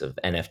case of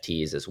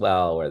NFTs as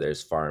well, where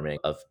there's farming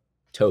of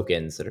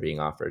tokens that are being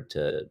offered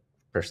to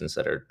persons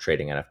that are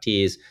trading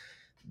NFTs.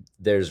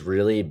 There's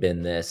really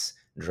been this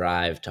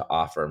drive to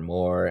offer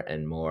more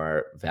and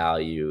more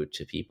value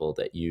to people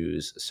that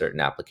use certain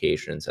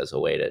applications as a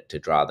way to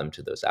draw them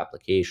to those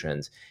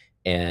applications.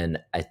 And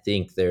I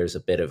think there's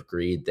a bit of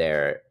greed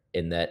there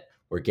in that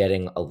we're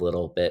getting a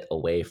little bit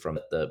away from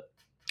the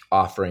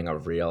offering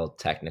of real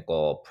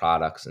technical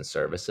products and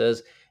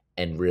services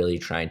and really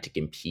trying to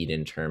compete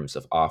in terms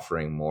of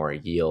offering more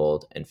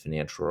yield and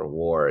financial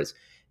rewards.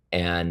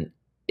 And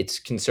it's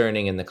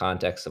concerning in the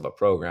context of a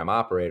program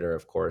operator,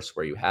 of course,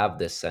 where you have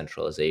this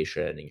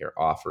centralization and you're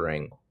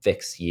offering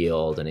fixed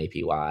yield and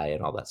APY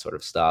and all that sort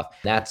of stuff.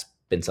 That's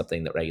been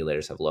something that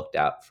regulators have looked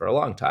at for a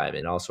long time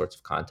in all sorts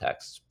of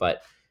contexts.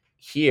 But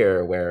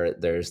here, where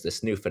there's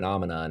this new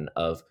phenomenon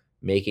of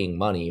making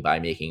money by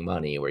making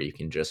money, where you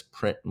can just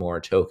print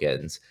more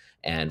tokens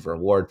and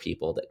reward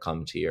people that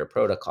come to your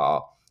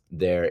protocol,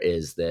 there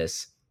is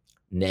this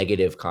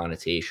negative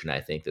connotation, I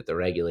think, that the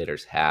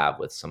regulators have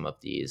with some of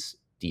these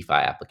DeFi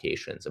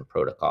applications and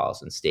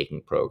protocols and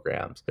staking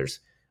programs. There's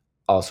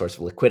all sorts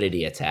of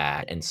liquidity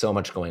attack and so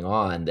much going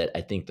on that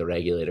I think the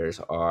regulators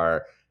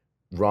are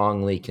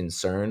wrongly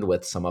concerned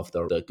with some of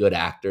the good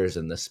actors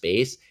in the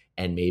space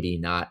and maybe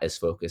not as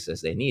focused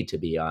as they need to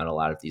be on a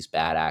lot of these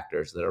bad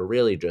actors that are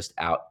really just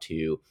out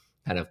to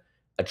kind of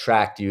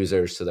attract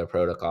users to their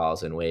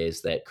protocols in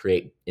ways that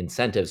create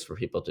incentives for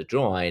people to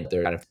join.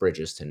 They're kind of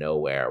bridges to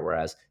nowhere,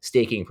 whereas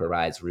staking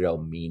provides real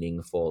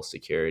meaningful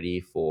security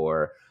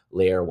for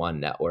layer one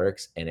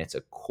networks, and it's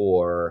a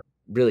core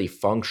really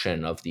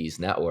function of these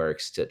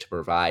networks to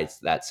provide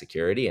that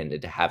security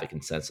and to have a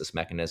consensus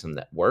mechanism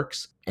that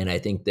works. And I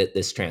think that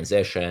this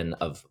transition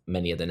of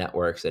many of the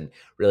networks, and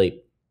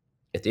really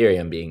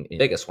Ethereum being the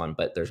biggest one,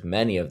 but there's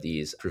many of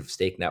these proof of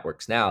stake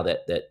networks now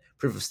that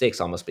proof of stake's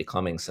almost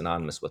becoming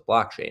synonymous with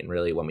blockchain.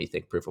 Really, when we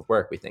think proof of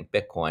work, we think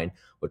Bitcoin,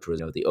 which was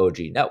the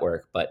OG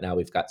network, but now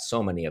we've got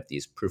so many of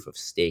these proof of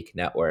stake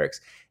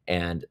networks,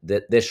 and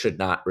this should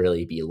not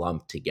really be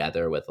lumped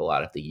together with a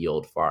lot of the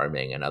yield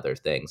farming and other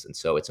things. And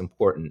so it's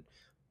important,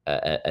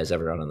 as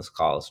everyone on this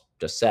call has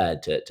just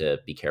said, to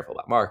be careful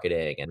about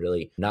marketing and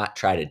really not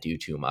try to do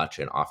too much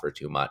and offer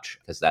too much,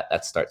 because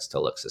that starts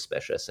to look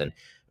suspicious and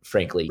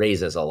frankly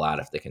raises a lot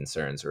of the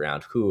concerns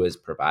around who is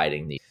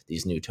providing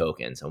these new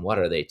tokens and what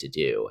are they to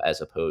do, as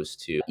opposed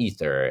to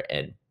Ether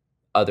and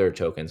other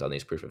tokens on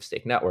these proof of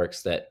stake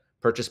networks that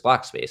purchase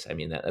block space. I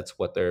mean, that's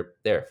what they're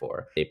there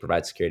for. They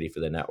provide security for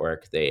the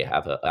network. They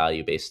have a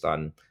value based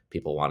on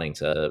people wanting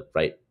to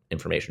write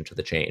information to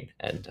the chain,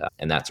 and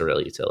that's a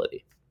real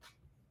utility.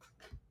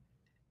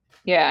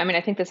 Yeah, I mean,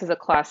 I think this is a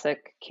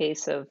classic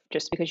case of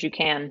just because you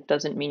can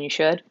doesn't mean you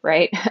should,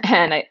 right?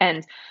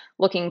 And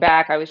looking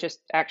back, I was just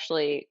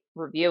actually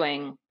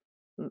reviewing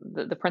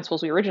the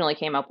principles we originally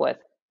came up with.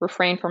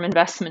 Refrain from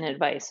investment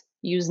advice.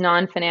 Use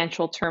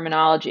non-financial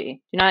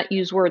terminology. Do not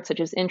use words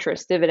such as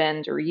interest,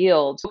 dividend, or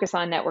yield. Focus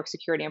on network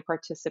security and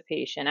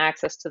participation,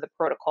 access to the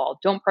protocol.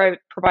 Don't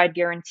provide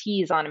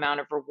guarantees on amount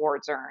of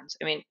rewards earned.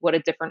 I mean, what a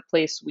different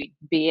place we'd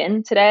be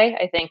in today,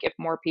 I think, if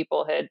more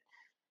people had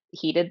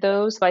heeded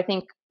those. But I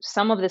think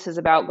some of this is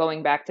about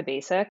going back to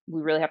basic.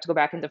 We really have to go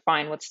back and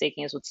define what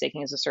staking as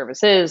a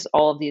service is,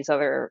 all of these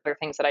other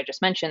things that I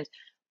just mentioned.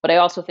 But I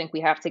also think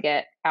we have to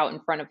get out in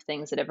front of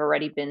things that have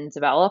already been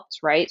developed,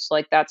 right? So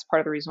like that's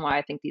part of the reason why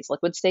I think these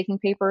liquid staking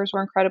papers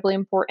were incredibly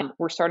important.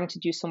 We're starting to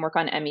do some work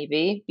on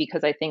MEV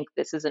because I think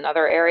this is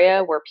another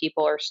area where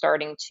people are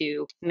starting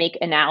to make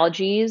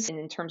analogies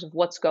in terms of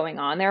what's going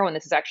on there when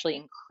this is actually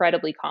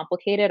incredibly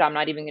complicated. I'm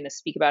not even going to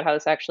speak about how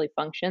this actually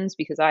functions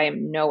because I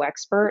am no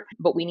expert,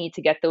 but we need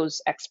to get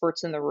those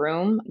experts in the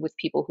room with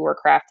people who are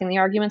crafting the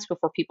arguments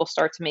before people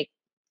start to make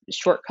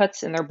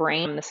shortcuts in their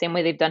brain the same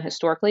way they've done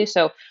historically.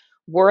 So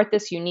we're at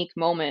this unique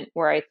moment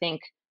where I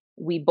think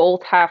we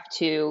both have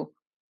to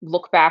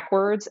look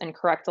backwards and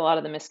correct a lot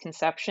of the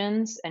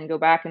misconceptions and go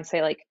back and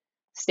say, like,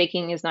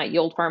 staking is not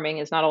yield farming,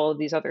 is not all of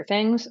these other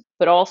things.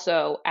 But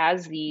also,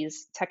 as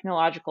these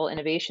technological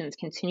innovations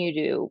continue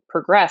to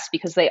progress,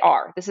 because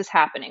this is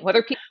happening.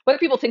 Whether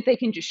people think they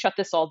can just shut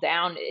this all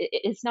down,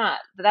 it's not.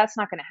 That's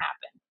not going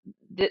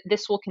to happen.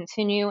 This will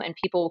continue, and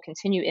people will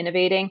continue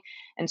innovating.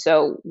 And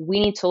so we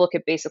need to look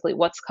at basically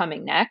what's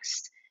coming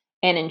next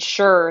and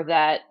ensure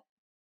that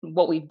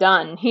what we've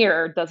done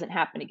here doesn't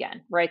happen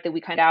again, right? That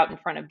we kind of out in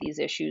front of these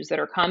issues that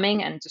are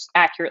coming and just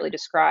accurately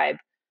describe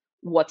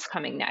what's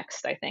coming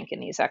next, I think, in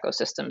these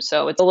ecosystems.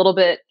 So it's a little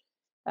bit,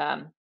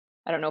 I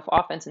don't know if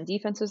offense and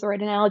defense is the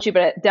right analogy,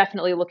 but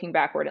definitely looking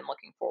backward and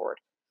looking forward.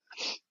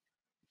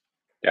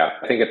 Yeah,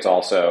 I think it's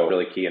also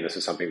really key, and this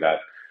is something that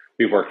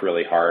we've worked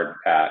really hard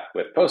at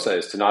with POSA,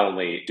 is to not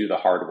only do the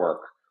hard work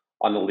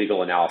on the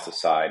legal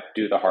analysis side,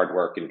 do the hard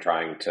work in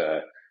trying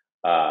to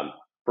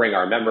bring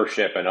our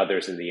membership and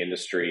others in the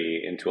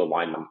industry into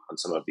alignment on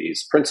some of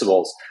these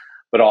principles,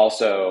 but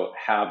also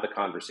have the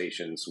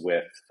conversations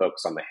with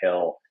folks on the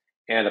Hill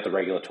and at the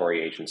regulatory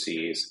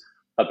agencies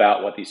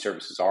about what these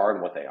services are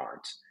and what they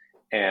aren't,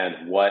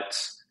 and what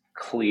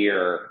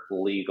clear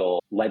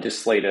legal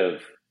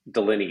legislative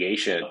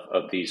delineation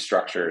of these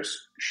structures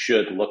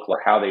should look like,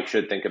 how they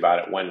should think about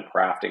it when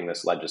crafting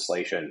this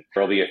legislation.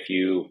 There will be a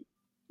few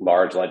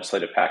large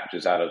legislative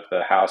packages out of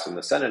the House and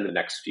the Senate in the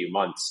next few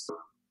months,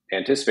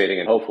 anticipating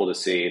and hopeful to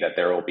see that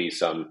there will be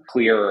some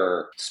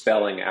clearer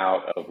spelling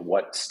out of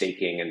what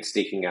staking and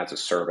staking as a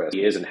service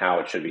is and how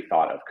it should be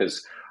thought of.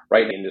 Because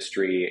right now, the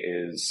industry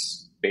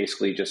is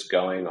basically just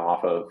going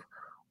off of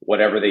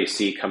whatever they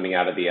see coming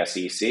out of the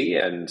SEC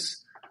and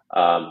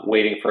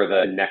waiting for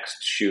the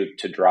next shoe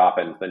to drop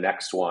and the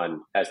next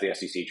one as the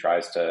SEC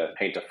tries to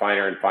paint a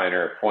finer and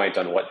finer point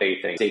on what they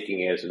think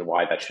staking is and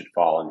why that should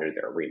fall under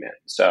their remit.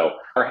 So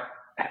we're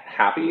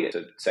happy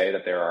to say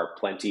that there are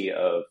plenty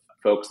of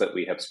folks that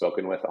we have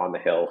spoken with on the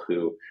Hill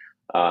who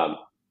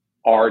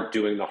are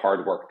doing the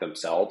hard work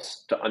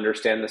themselves to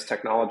understand this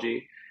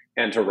technology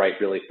and to write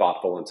really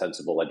thoughtful and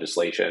sensible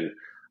legislation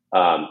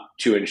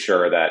to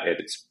ensure that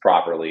it's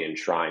properly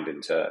enshrined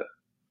into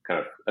kind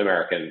of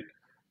American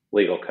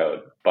legal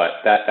code. But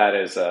that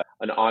is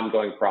an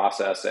ongoing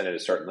process, and it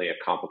is certainly a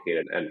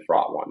complicated and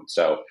fraught one.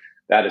 So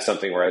that is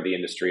something where the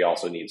industry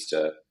also needs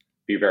to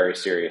be very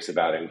serious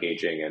about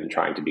engaging and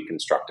trying to be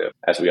constructive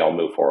as we all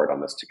move forward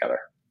on this together.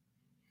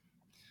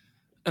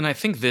 And I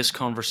think this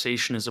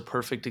conversation is a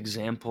perfect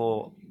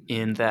example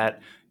in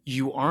that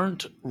you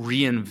aren't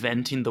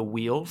reinventing the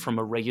wheel from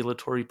a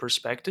regulatory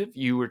perspective.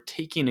 You are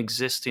taking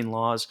existing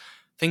laws,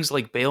 things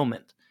like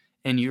bailment,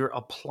 and you're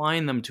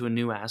applying them to a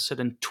new asset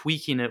and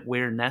tweaking it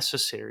where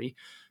necessary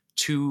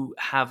to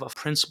have a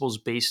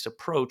principles-based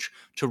approach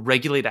to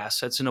regulate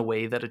assets in a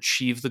way that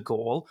achieve the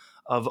goal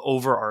of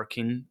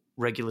overarching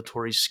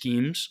regulatory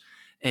schemes.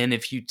 And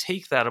if you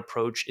take that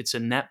approach, it's a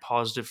net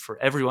positive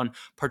for everyone,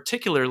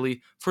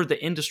 particularly for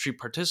the industry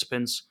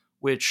participants,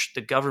 which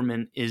the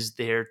government is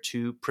there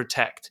to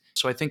protect.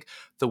 So I think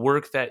the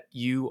work that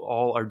you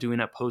all are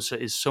doing at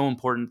POSA is so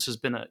important. This has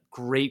been a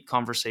great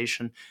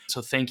conversation.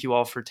 So thank you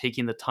all for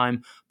taking the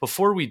time.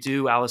 Before we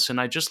do, Allison,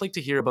 I'd just like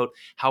to hear about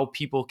how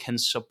people can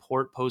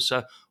support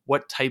POSA,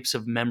 what types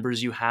of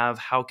members you have,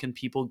 how can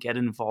people get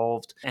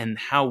involved, and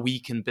how we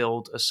can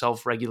build a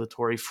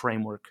self-regulatory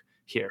framework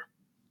here.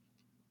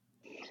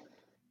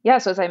 Yeah,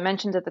 so as I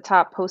mentioned at the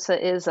top,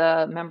 POSA is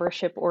a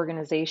membership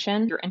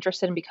organization. If you're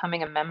interested in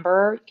becoming a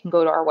member, you can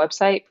go to our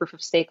website,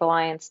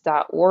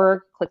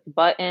 proofofstakealliance.org, click the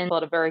button, fill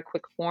out a very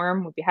quick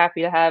form. We'd be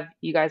happy to have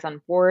you guys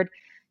on board.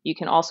 You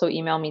can also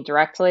email me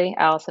directly,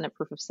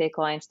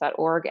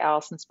 Allison@proofofstakealliance.org.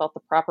 Allison spelled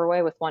the proper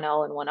way with one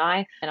L and one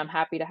I. And I'm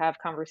happy to have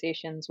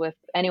conversations with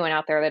anyone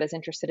out there that is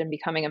interested in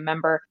becoming a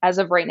member. As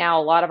of right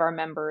now, a lot of our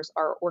members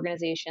are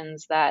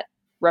organizations that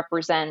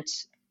represent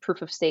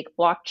proof of stake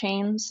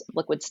blockchains,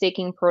 liquid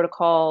staking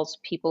protocols,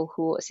 people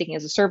who are staking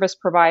as a service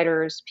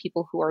providers,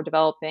 people who are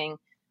developing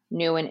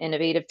new and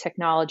innovative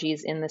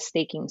technologies in the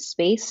staking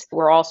space.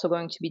 We're also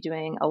going to be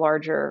doing a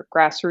larger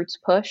grassroots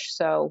push.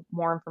 So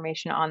more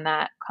information on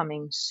that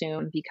coming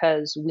soon,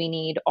 because we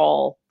need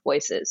all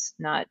voices,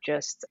 not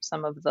just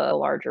some of the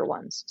larger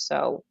ones.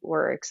 So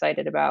we're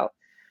excited about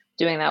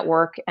doing that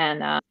work.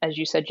 And as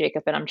you said,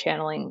 Jacob, and I'm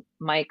channeling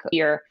Mike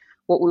here,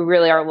 what we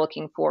really are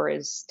looking for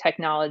is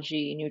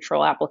technology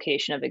neutral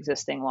application of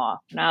existing law.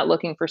 We're not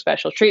looking for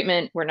special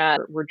treatment.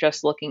 We're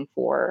just looking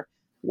for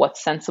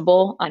what's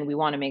sensible. And we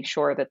want to make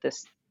sure that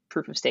this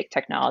proof of stake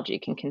technology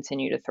can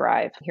continue to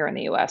thrive here in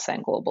the US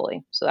and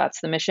globally. So that's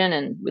the mission,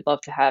 and we'd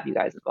love to have you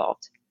guys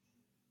involved.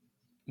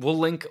 We'll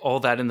link all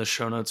that in the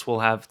show notes.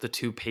 We'll have the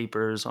 2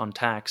 papers on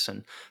tax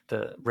and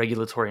the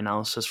regulatory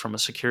analysis from a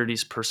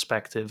securities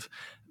perspective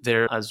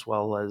there, as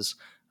well as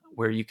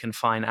where you can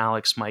find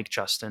Alex, Mike,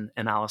 Justin,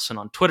 and Allison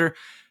on Twitter.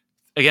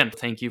 Again,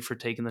 thank you for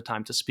taking the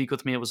time to speak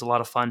with me. It was a lot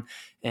of fun,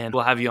 and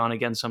we'll have you on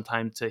again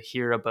sometime to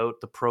hear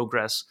about the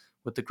progress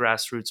with the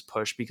grassroots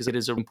push, because it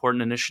is an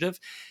important initiative,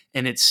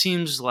 and it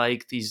seems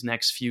like these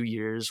next few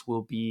years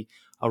will be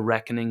a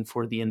reckoning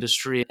for the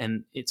industry,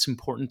 and it's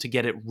important to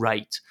get it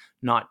right,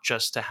 not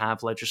just to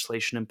have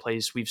legislation in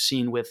place. We've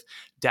seen with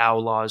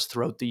DAO laws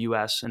throughout the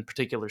US and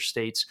particular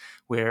states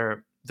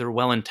where they're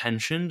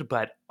well-intentioned,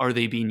 but are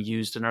they being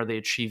used and are they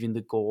achieving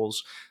the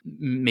goals?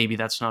 Maybe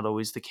that's not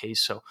always the case.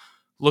 So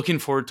looking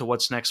forward to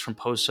what's next from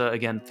POSA.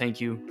 Again,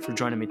 thank you for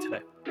joining me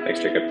today.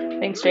 Thanks,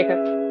 Jacob. Thanks,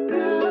 Jacob.